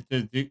offered him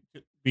to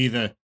be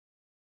the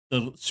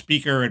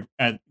speaker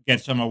at get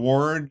some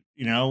award.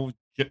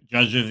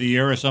 Judge of the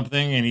year or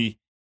something, and he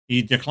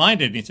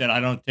declined it. And he said,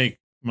 "I don't take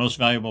most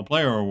valuable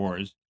player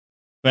awards."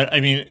 But I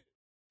mean,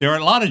 there are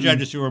a lot of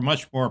judges who are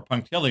much more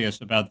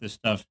punctilious about this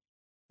stuff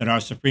than our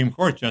Supreme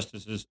Court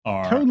justices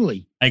are.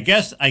 Totally. I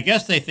guess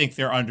they think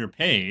they're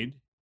underpaid,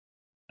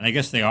 and I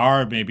guess they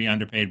are maybe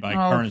underpaid by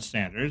current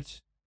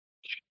standards.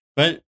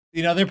 But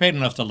they're paid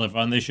enough to live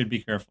on. They should be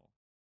careful.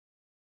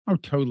 Oh,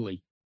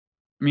 totally.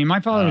 I mean,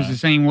 my father was the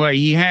same way.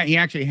 He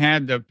actually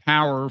had the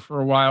power for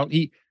a while.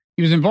 He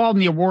was involved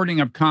in the awarding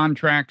of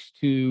contracts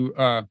to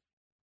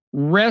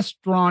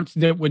restaurants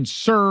that would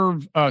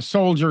serve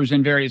soldiers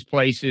in various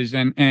places,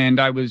 and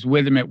I was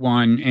with him at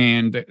one,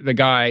 and the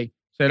guy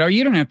said, "Oh,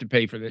 you don't have to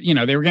pay for that."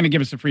 They were going to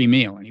give us a free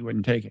meal, and he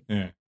wouldn't take it.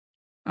 Yeah.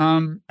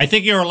 I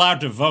think you're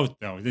allowed to vote,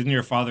 though. Didn't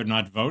your father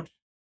not vote?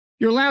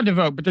 You're allowed to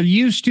vote, but there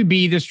used to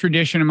be this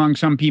tradition among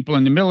some people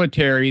in the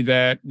military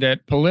that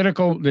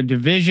the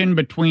division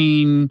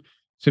between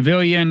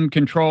civilian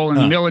control and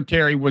the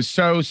military was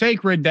so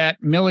sacred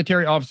that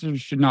military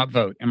officers should not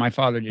vote, and my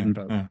father didn't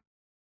vote.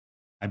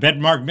 I bet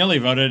Mark Milley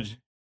voted.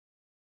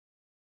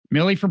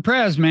 Milley for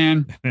prez,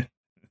 man.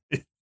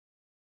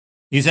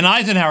 He's an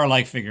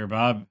Eisenhower-like figure,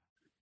 Bob.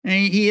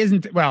 He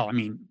isn't. Well, I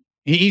mean,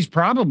 he's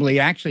probably,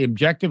 actually,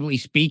 objectively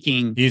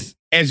speaking, he's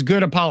as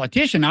good a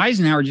politician.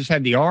 Eisenhower just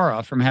had the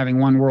aura from having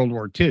won World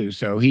War II,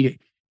 so he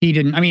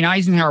didn't. I mean,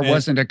 Eisenhower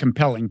wasn't a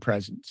compelling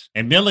presence.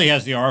 And Milley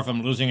has the aura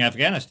from losing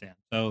Afghanistan,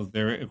 so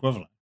they're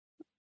equivalent.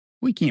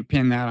 We can't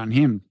pin that on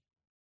him,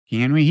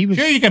 can we? He was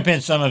sure you can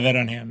pin some of it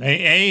on him.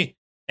 A,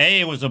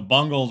 it was a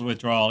bungled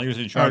withdrawal. He was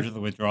in charge of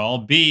the withdrawal.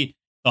 B,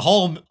 the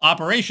whole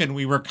operation,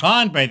 we were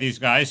conned by these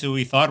guys who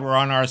we thought were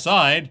on our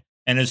side.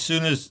 And as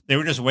soon as they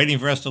were just waiting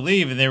for us to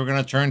leave, and they were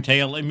going to turn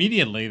tail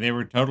immediately, they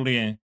were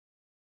totally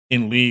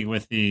in league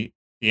with the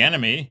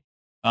enemy.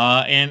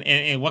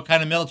 And what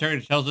kind of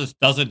military tells us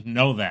doesn't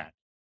know that?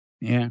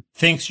 Yeah,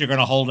 thinks you're going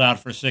to hold out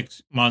for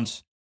 6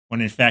 months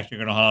when in fact you're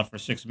going to hold out for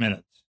 6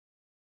 minutes.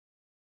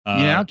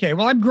 Yeah. Okay.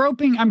 Well, I'm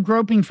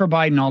groping for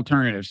Biden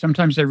alternatives.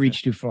 Sometimes they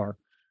reach too far.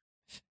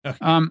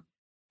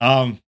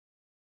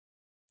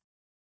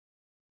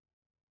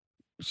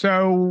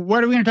 So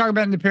what are we going to talk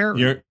about in the pair?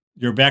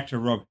 You're back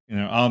to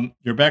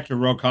you're back to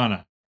Ro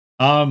Khanna.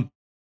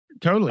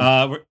 Totally.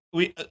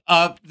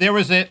 There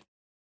was a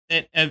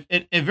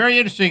very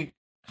interesting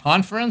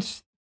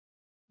conference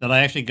that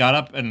I actually got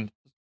up and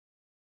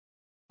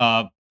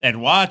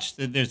watched.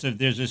 There's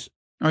this.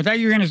 I thought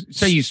you were going to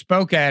say you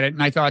spoke at it,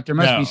 and I thought there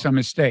must be some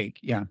mistake.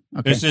 Yeah.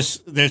 Okay.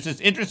 There's this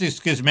interesting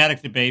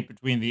schismatic debate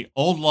between the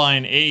old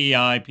line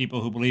AEI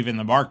people who believe in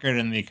the market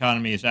and the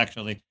economy is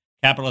actually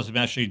capitalism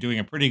actually doing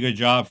a pretty good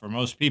job for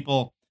most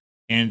people,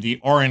 and the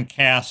Orrin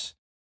Cass,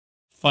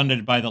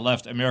 funded by the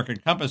left American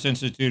Compass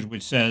Institute,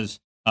 which says,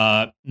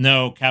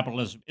 no,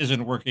 capitalism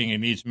isn't working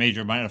and needs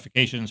major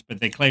modifications, but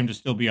they claim to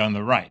still be on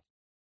the right.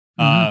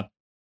 Mm-hmm.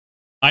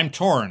 I'm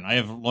torn. I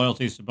have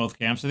loyalties to both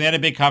camps. And they had a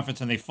big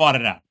conference and they fought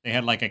it out. They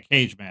had like a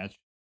cage match,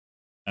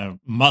 a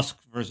Musk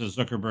versus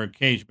Zuckerberg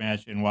cage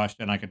match in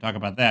Washington. I could talk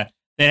about that.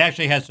 They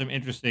actually had some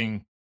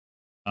interesting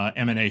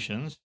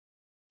emanations.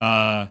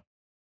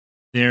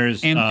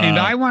 There's and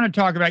I want to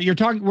talk about you're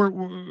talking about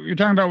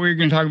what you're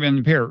going to talk about in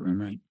the pair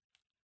room, right?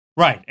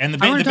 Right. And the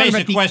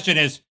basic question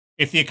is,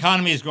 if the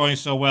economy is going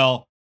so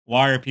well,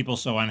 why are people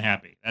so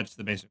unhappy? That's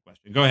the basic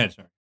question. Go ahead,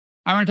 sir.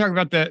 I want to talk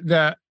about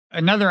the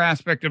another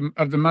aspect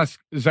of the Musk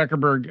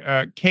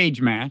Zuckerberg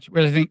cage match,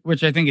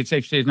 which I think it's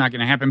safe to say is not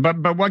going to happen.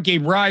 But what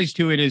gave rise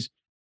to it is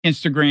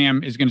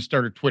Instagram is going to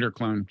start a Twitter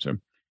clone. So I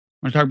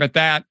want to talk about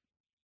that.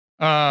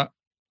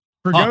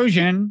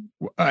 Prigozhin,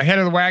 head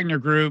of the Wagner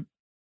Group,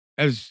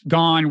 has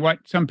gone what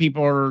some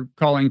people are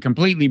calling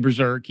completely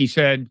berserk. He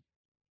said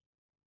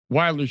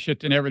wilder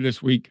shit than ever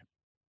this week.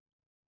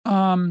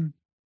 Talk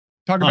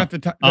about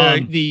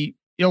the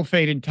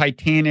ill-fated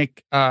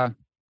Titanic thing.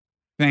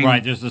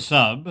 Right, there's the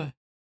sub. I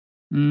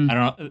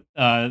don't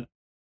know.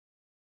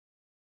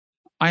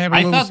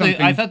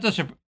 I thought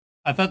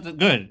that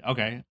good.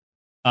 Okay.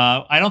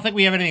 I don't think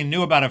we have anything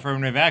new about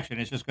affirmative action.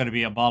 It's just going to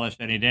be abolished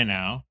any day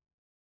now.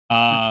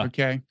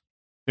 Okay.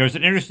 There's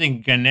an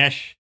interesting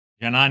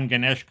Janan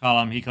Ganesh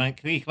column. He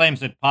claims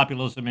that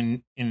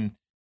populism in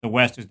the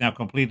West is now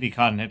completely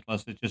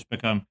continentalist. It's just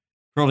become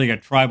purely a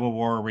tribal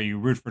war where you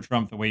root for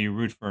Trump the way you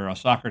root for a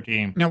soccer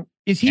team. Now,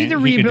 is he the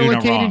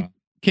rehabilitated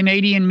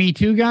Canadian Me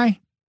Too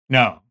guy?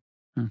 No.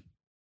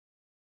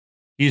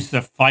 He's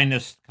the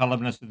finest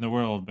columnist in the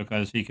world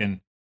because he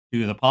can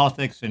do the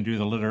politics and do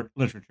the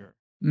literature.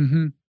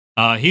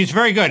 Mm-hmm. He's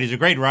very good. He's a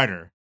great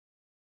writer.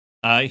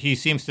 He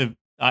seems to...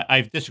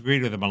 I've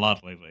disagreed with him a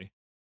lot lately.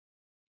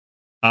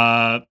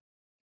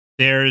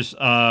 There's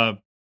why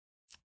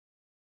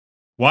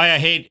I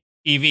hate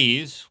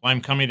EVs, why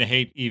I'm coming to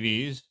hate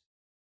EVs.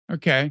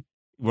 Okay.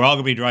 We're all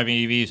going to be driving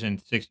EVs in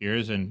 6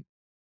 years, and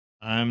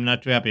I'm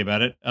not too happy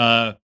about it.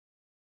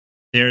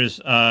 There's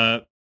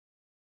I'll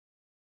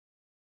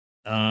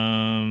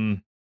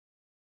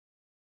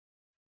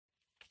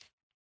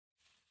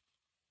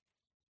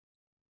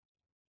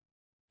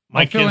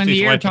fill in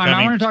the airtime.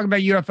 I want to talk about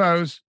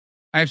UFOs.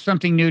 I have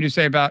something new to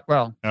say about.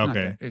 Well,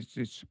 okay.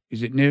 Is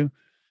it new?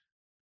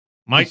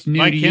 Mike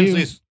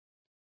Kinsley's.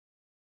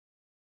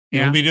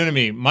 Yeah. It will be new to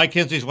me. Mike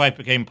Kinsley's wife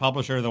became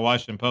publisher of the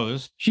Washington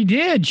Post. She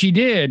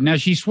did. Now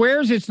she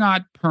swears it's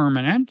not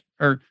permanent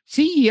or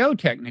CEO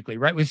technically,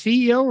 right? With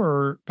CEO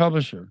or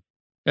publisher?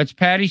 That's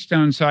Patty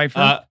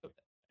Stonecipher.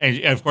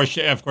 And of course,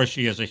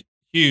 she has a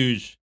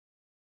huge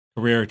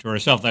career to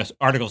herself. That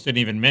articles didn't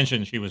even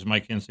mention she was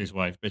Mike Kinsley's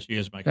wife, but she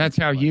is Mike. That's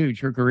how huge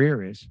her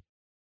career is.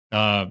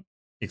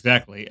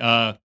 Exactly.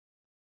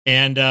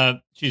 And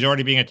she's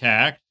already being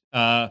attacked.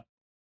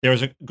 There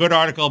was a good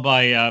article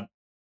by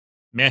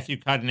Matthew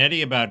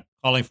Cottonetti about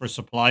calling for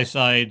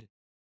a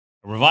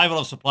revival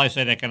of supply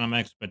side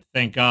economics, but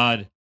thank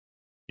God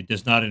it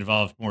does not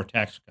involve more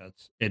tax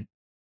cuts.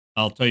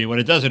 I'll tell you what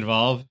it does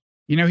involve.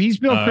 He's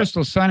Bill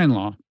Kristol's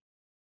son-in-law.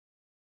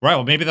 Right.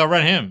 Well, maybe they'll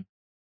run him.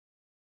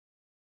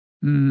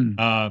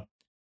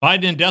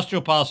 Biden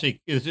industrial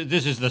policy, this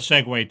is the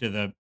segue to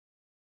the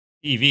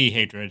EV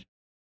hatred,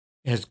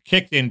 has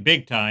kicked in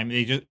big time.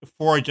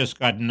 Ford just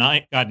got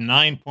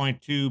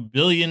 $9.2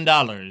 billion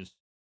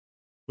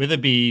with a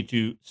B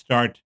to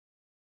start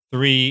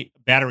 3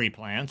 battery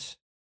plants.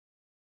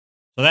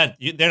 So that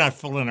they're not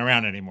fooling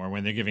around anymore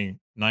when they're giving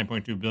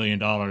 $9.2 billion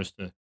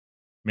to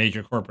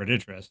major corporate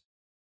interests.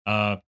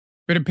 But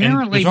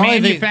apparently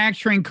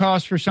manufacturing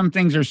costs for some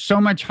things are so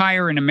much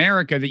higher in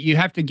America that you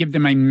have to give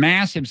them a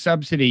massive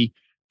subsidy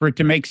for it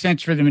to make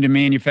sense for them to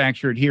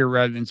manufacture it here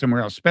rather than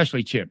somewhere else,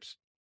 especially chips.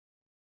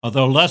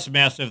 Although less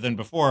massive than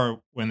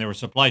before when there were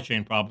supply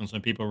chain problems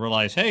and people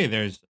realized, hey,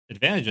 there's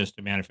advantages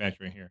to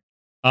manufacturing here.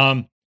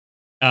 And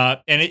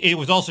it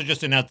was also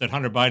just announced that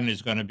Hunter Biden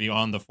is going to be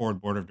on the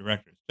Ford board of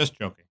directors. Just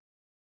joking.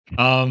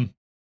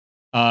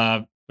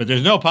 But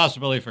there's no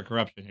possibility for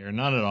corruption here.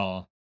 None at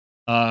all.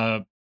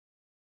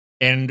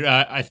 And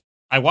I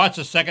watched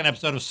the second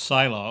episode of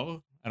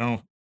Silo.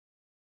 My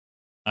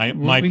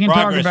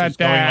progress is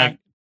going like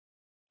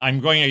I'm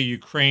going a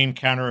Ukraine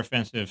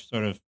counteroffensive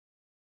sort of,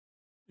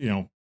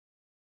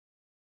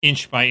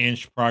 inch by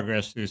inch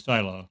progress through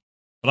Silo.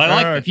 But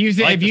I like if you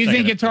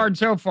think it's hard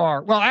so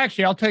far. Well,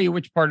 actually, I'll tell you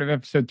which part of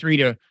episode 3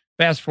 to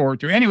fast forward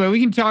through. Anyway, we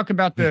can talk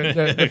about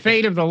the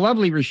fate of the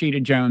lovely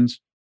Rashida Jones.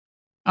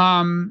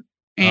 I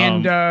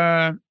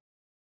haven't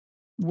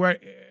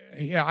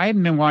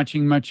been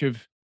watching much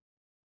of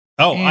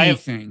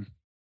anything.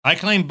 I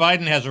claim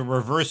Biden has a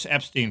reverse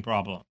Epstein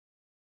problem.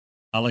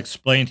 I'll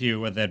explain to you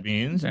what that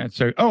means. I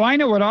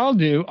know what I'll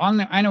do.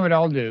 I know what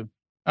I'll do.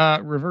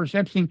 Reverse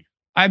Epstein.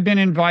 I've been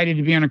invited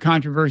to be on a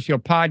controversial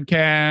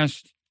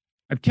podcast.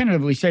 I've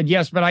tentatively said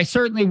yes, but I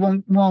certainly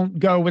won't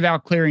go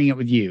without clearing it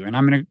with you. And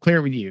I'm going to clear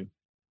it with you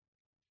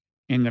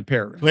in the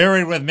paragraph. Clear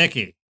it with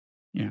Mickey.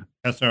 Yeah.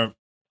 That's our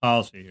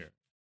policy here.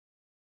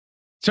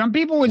 Some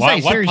people would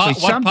say, seriously,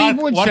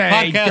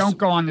 don't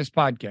go on this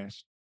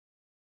podcast.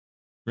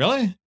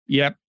 Really?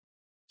 Yep.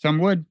 Some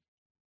would.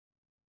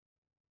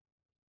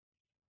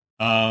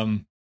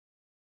 God,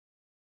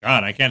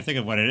 I can't think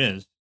of what it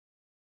is.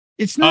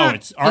 It's not. Oh,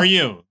 it's Are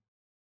You.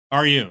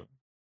 Are You.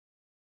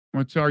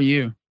 What's Are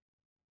You?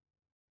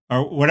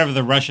 Or whatever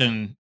the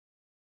Russian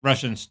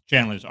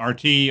channel is.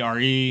 RT,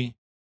 RE.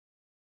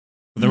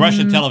 The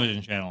Russian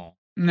television channel.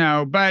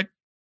 No, but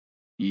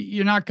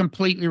you're not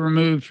completely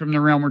removed from the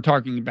realm we're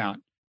talking about.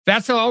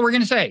 That's all we're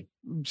going to say.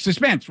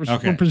 Suspense.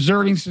 We're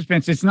preserving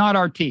suspense. It's not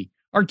RT.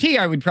 RT,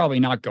 I would probably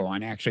not go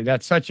on. Actually,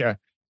 that's such a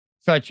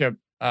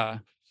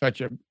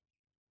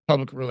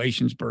public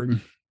relations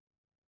burden.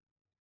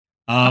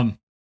 Well,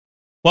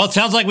 it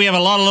sounds like we have a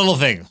lot of little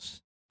things.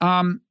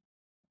 But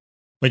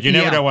you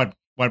never know what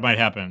might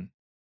happen.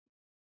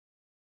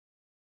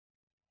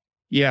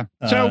 Yeah.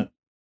 So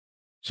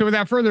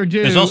without further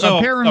ado, there's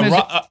also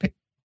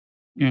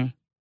yeah.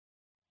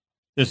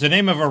 There's the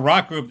name of a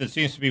rock group that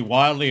seems to be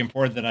wildly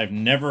important that I've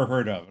never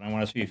heard of, and I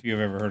want to see if you've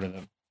ever heard of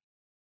them.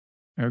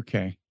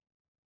 Okay.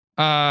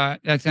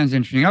 That sounds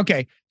interesting.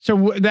 Okay.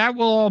 So that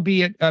will all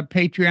be at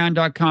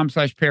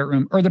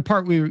patreon.com/parrotroom, or the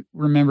part we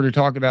remember to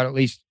talk about at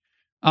least.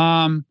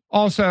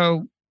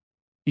 Also,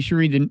 you should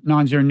read the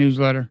Non-Zero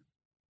newsletter.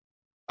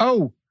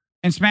 Oh,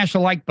 and smash the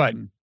like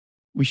button.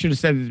 We should have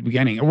said it at the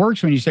beginning. It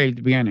works when you say it at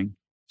the beginning.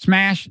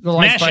 Smash the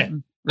like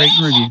button, rate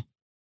and review.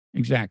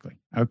 Exactly.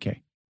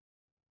 Okay.